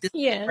going to work. This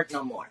ain't work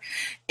no more.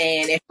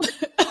 And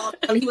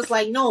he was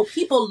like, no,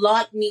 people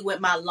like me with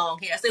my long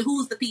hair. I said,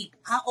 who's the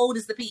people? How old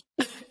is the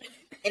people?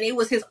 And it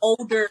was his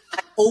older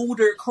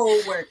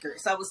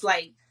co-workers. So I was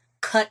like,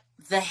 cut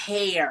the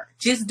hair.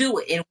 Just do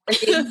it. And one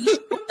day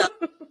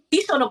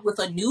he showed up with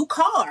a new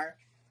car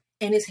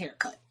and his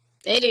haircut.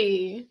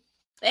 Hey,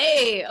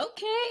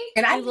 okay.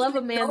 And I love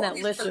a man that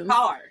listens. The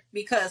car,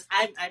 because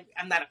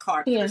I'm not a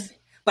car person,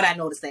 but I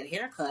noticed that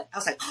haircut. I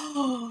was like,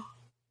 oh,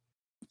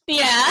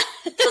 yeah.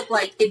 It looked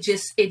like it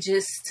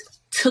just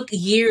took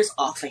years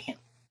off of him.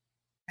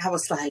 I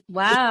was like,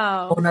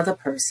 wow, another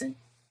person.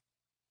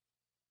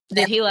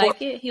 Did he like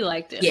it? He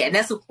liked it. Yeah,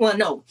 and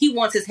no, he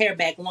wants his hair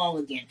back long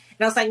again.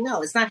 And I was like,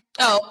 no, it's not.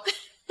 Oh.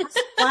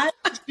 Why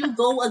would you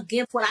go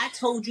against what I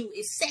told you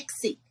is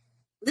sexy?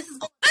 This is.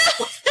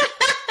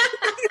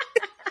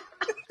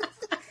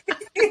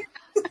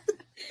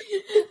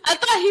 I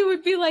thought he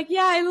would be like,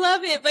 yeah, I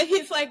love it. But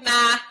he's like,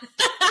 nah.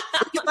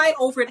 He fight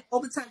over it all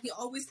the time. He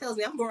always tells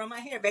me, I'm growing my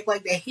hair back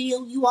like the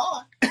hell you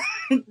are.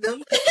 No,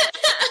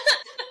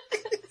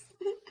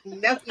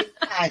 he's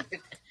not.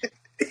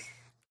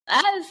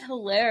 That is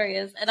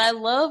hilarious. And I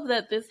love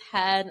that this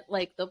had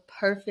like the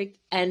perfect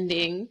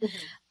ending.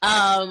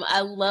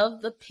 I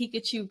love the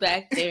Pikachu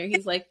back there.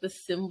 He's like the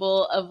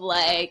symbol of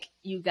like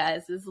you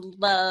guys'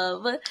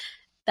 love.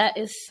 That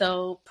is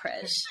so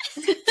precious.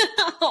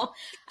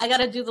 I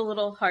gotta do the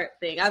little heart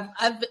thing.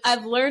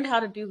 I've learned how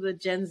to do the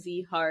Gen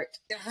Z heart.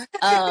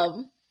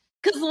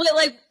 Because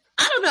like,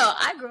 I don't know.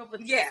 I grew up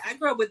with I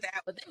grew up with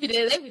that. But they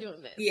be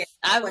doing this. Yeah,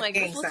 I'm like,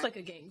 this looks like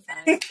a gang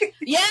sign.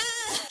 Yeah.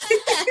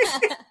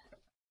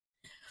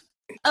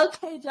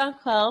 Okay,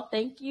 Jonquel,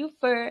 thank you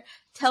for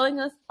telling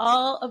us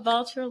all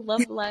about your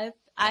love life.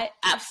 I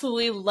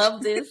absolutely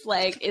love this.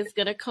 Like, it's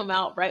gonna come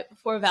out right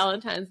before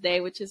Valentine's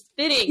Day, which is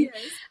fitting.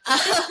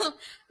 Yes.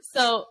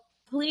 So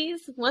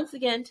please, once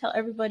again, tell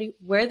everybody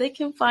where they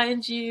can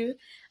find you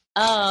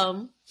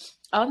on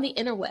the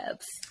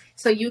interwebs.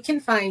 So you can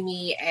find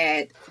me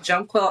at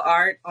Jonquel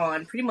Art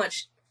on pretty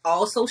much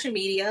all social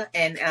media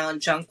and on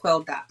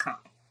jonquel.com.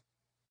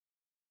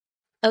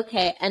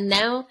 Okay, and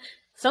now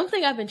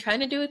something I've been trying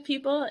to do with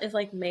people is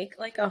like make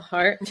like a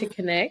heart to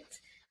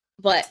connect.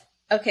 But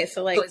okay,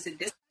 so like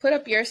put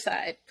up your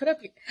side. Put up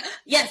your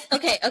yes.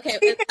 Okay.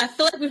 I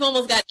feel like we've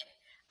almost got it.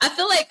 I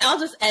feel like I'll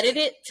just edit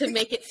it to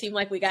make it seem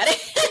like we got it.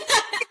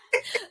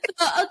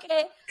 So,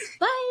 okay,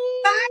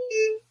 bye.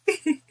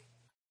 Bye.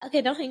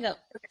 Okay, don't hang up.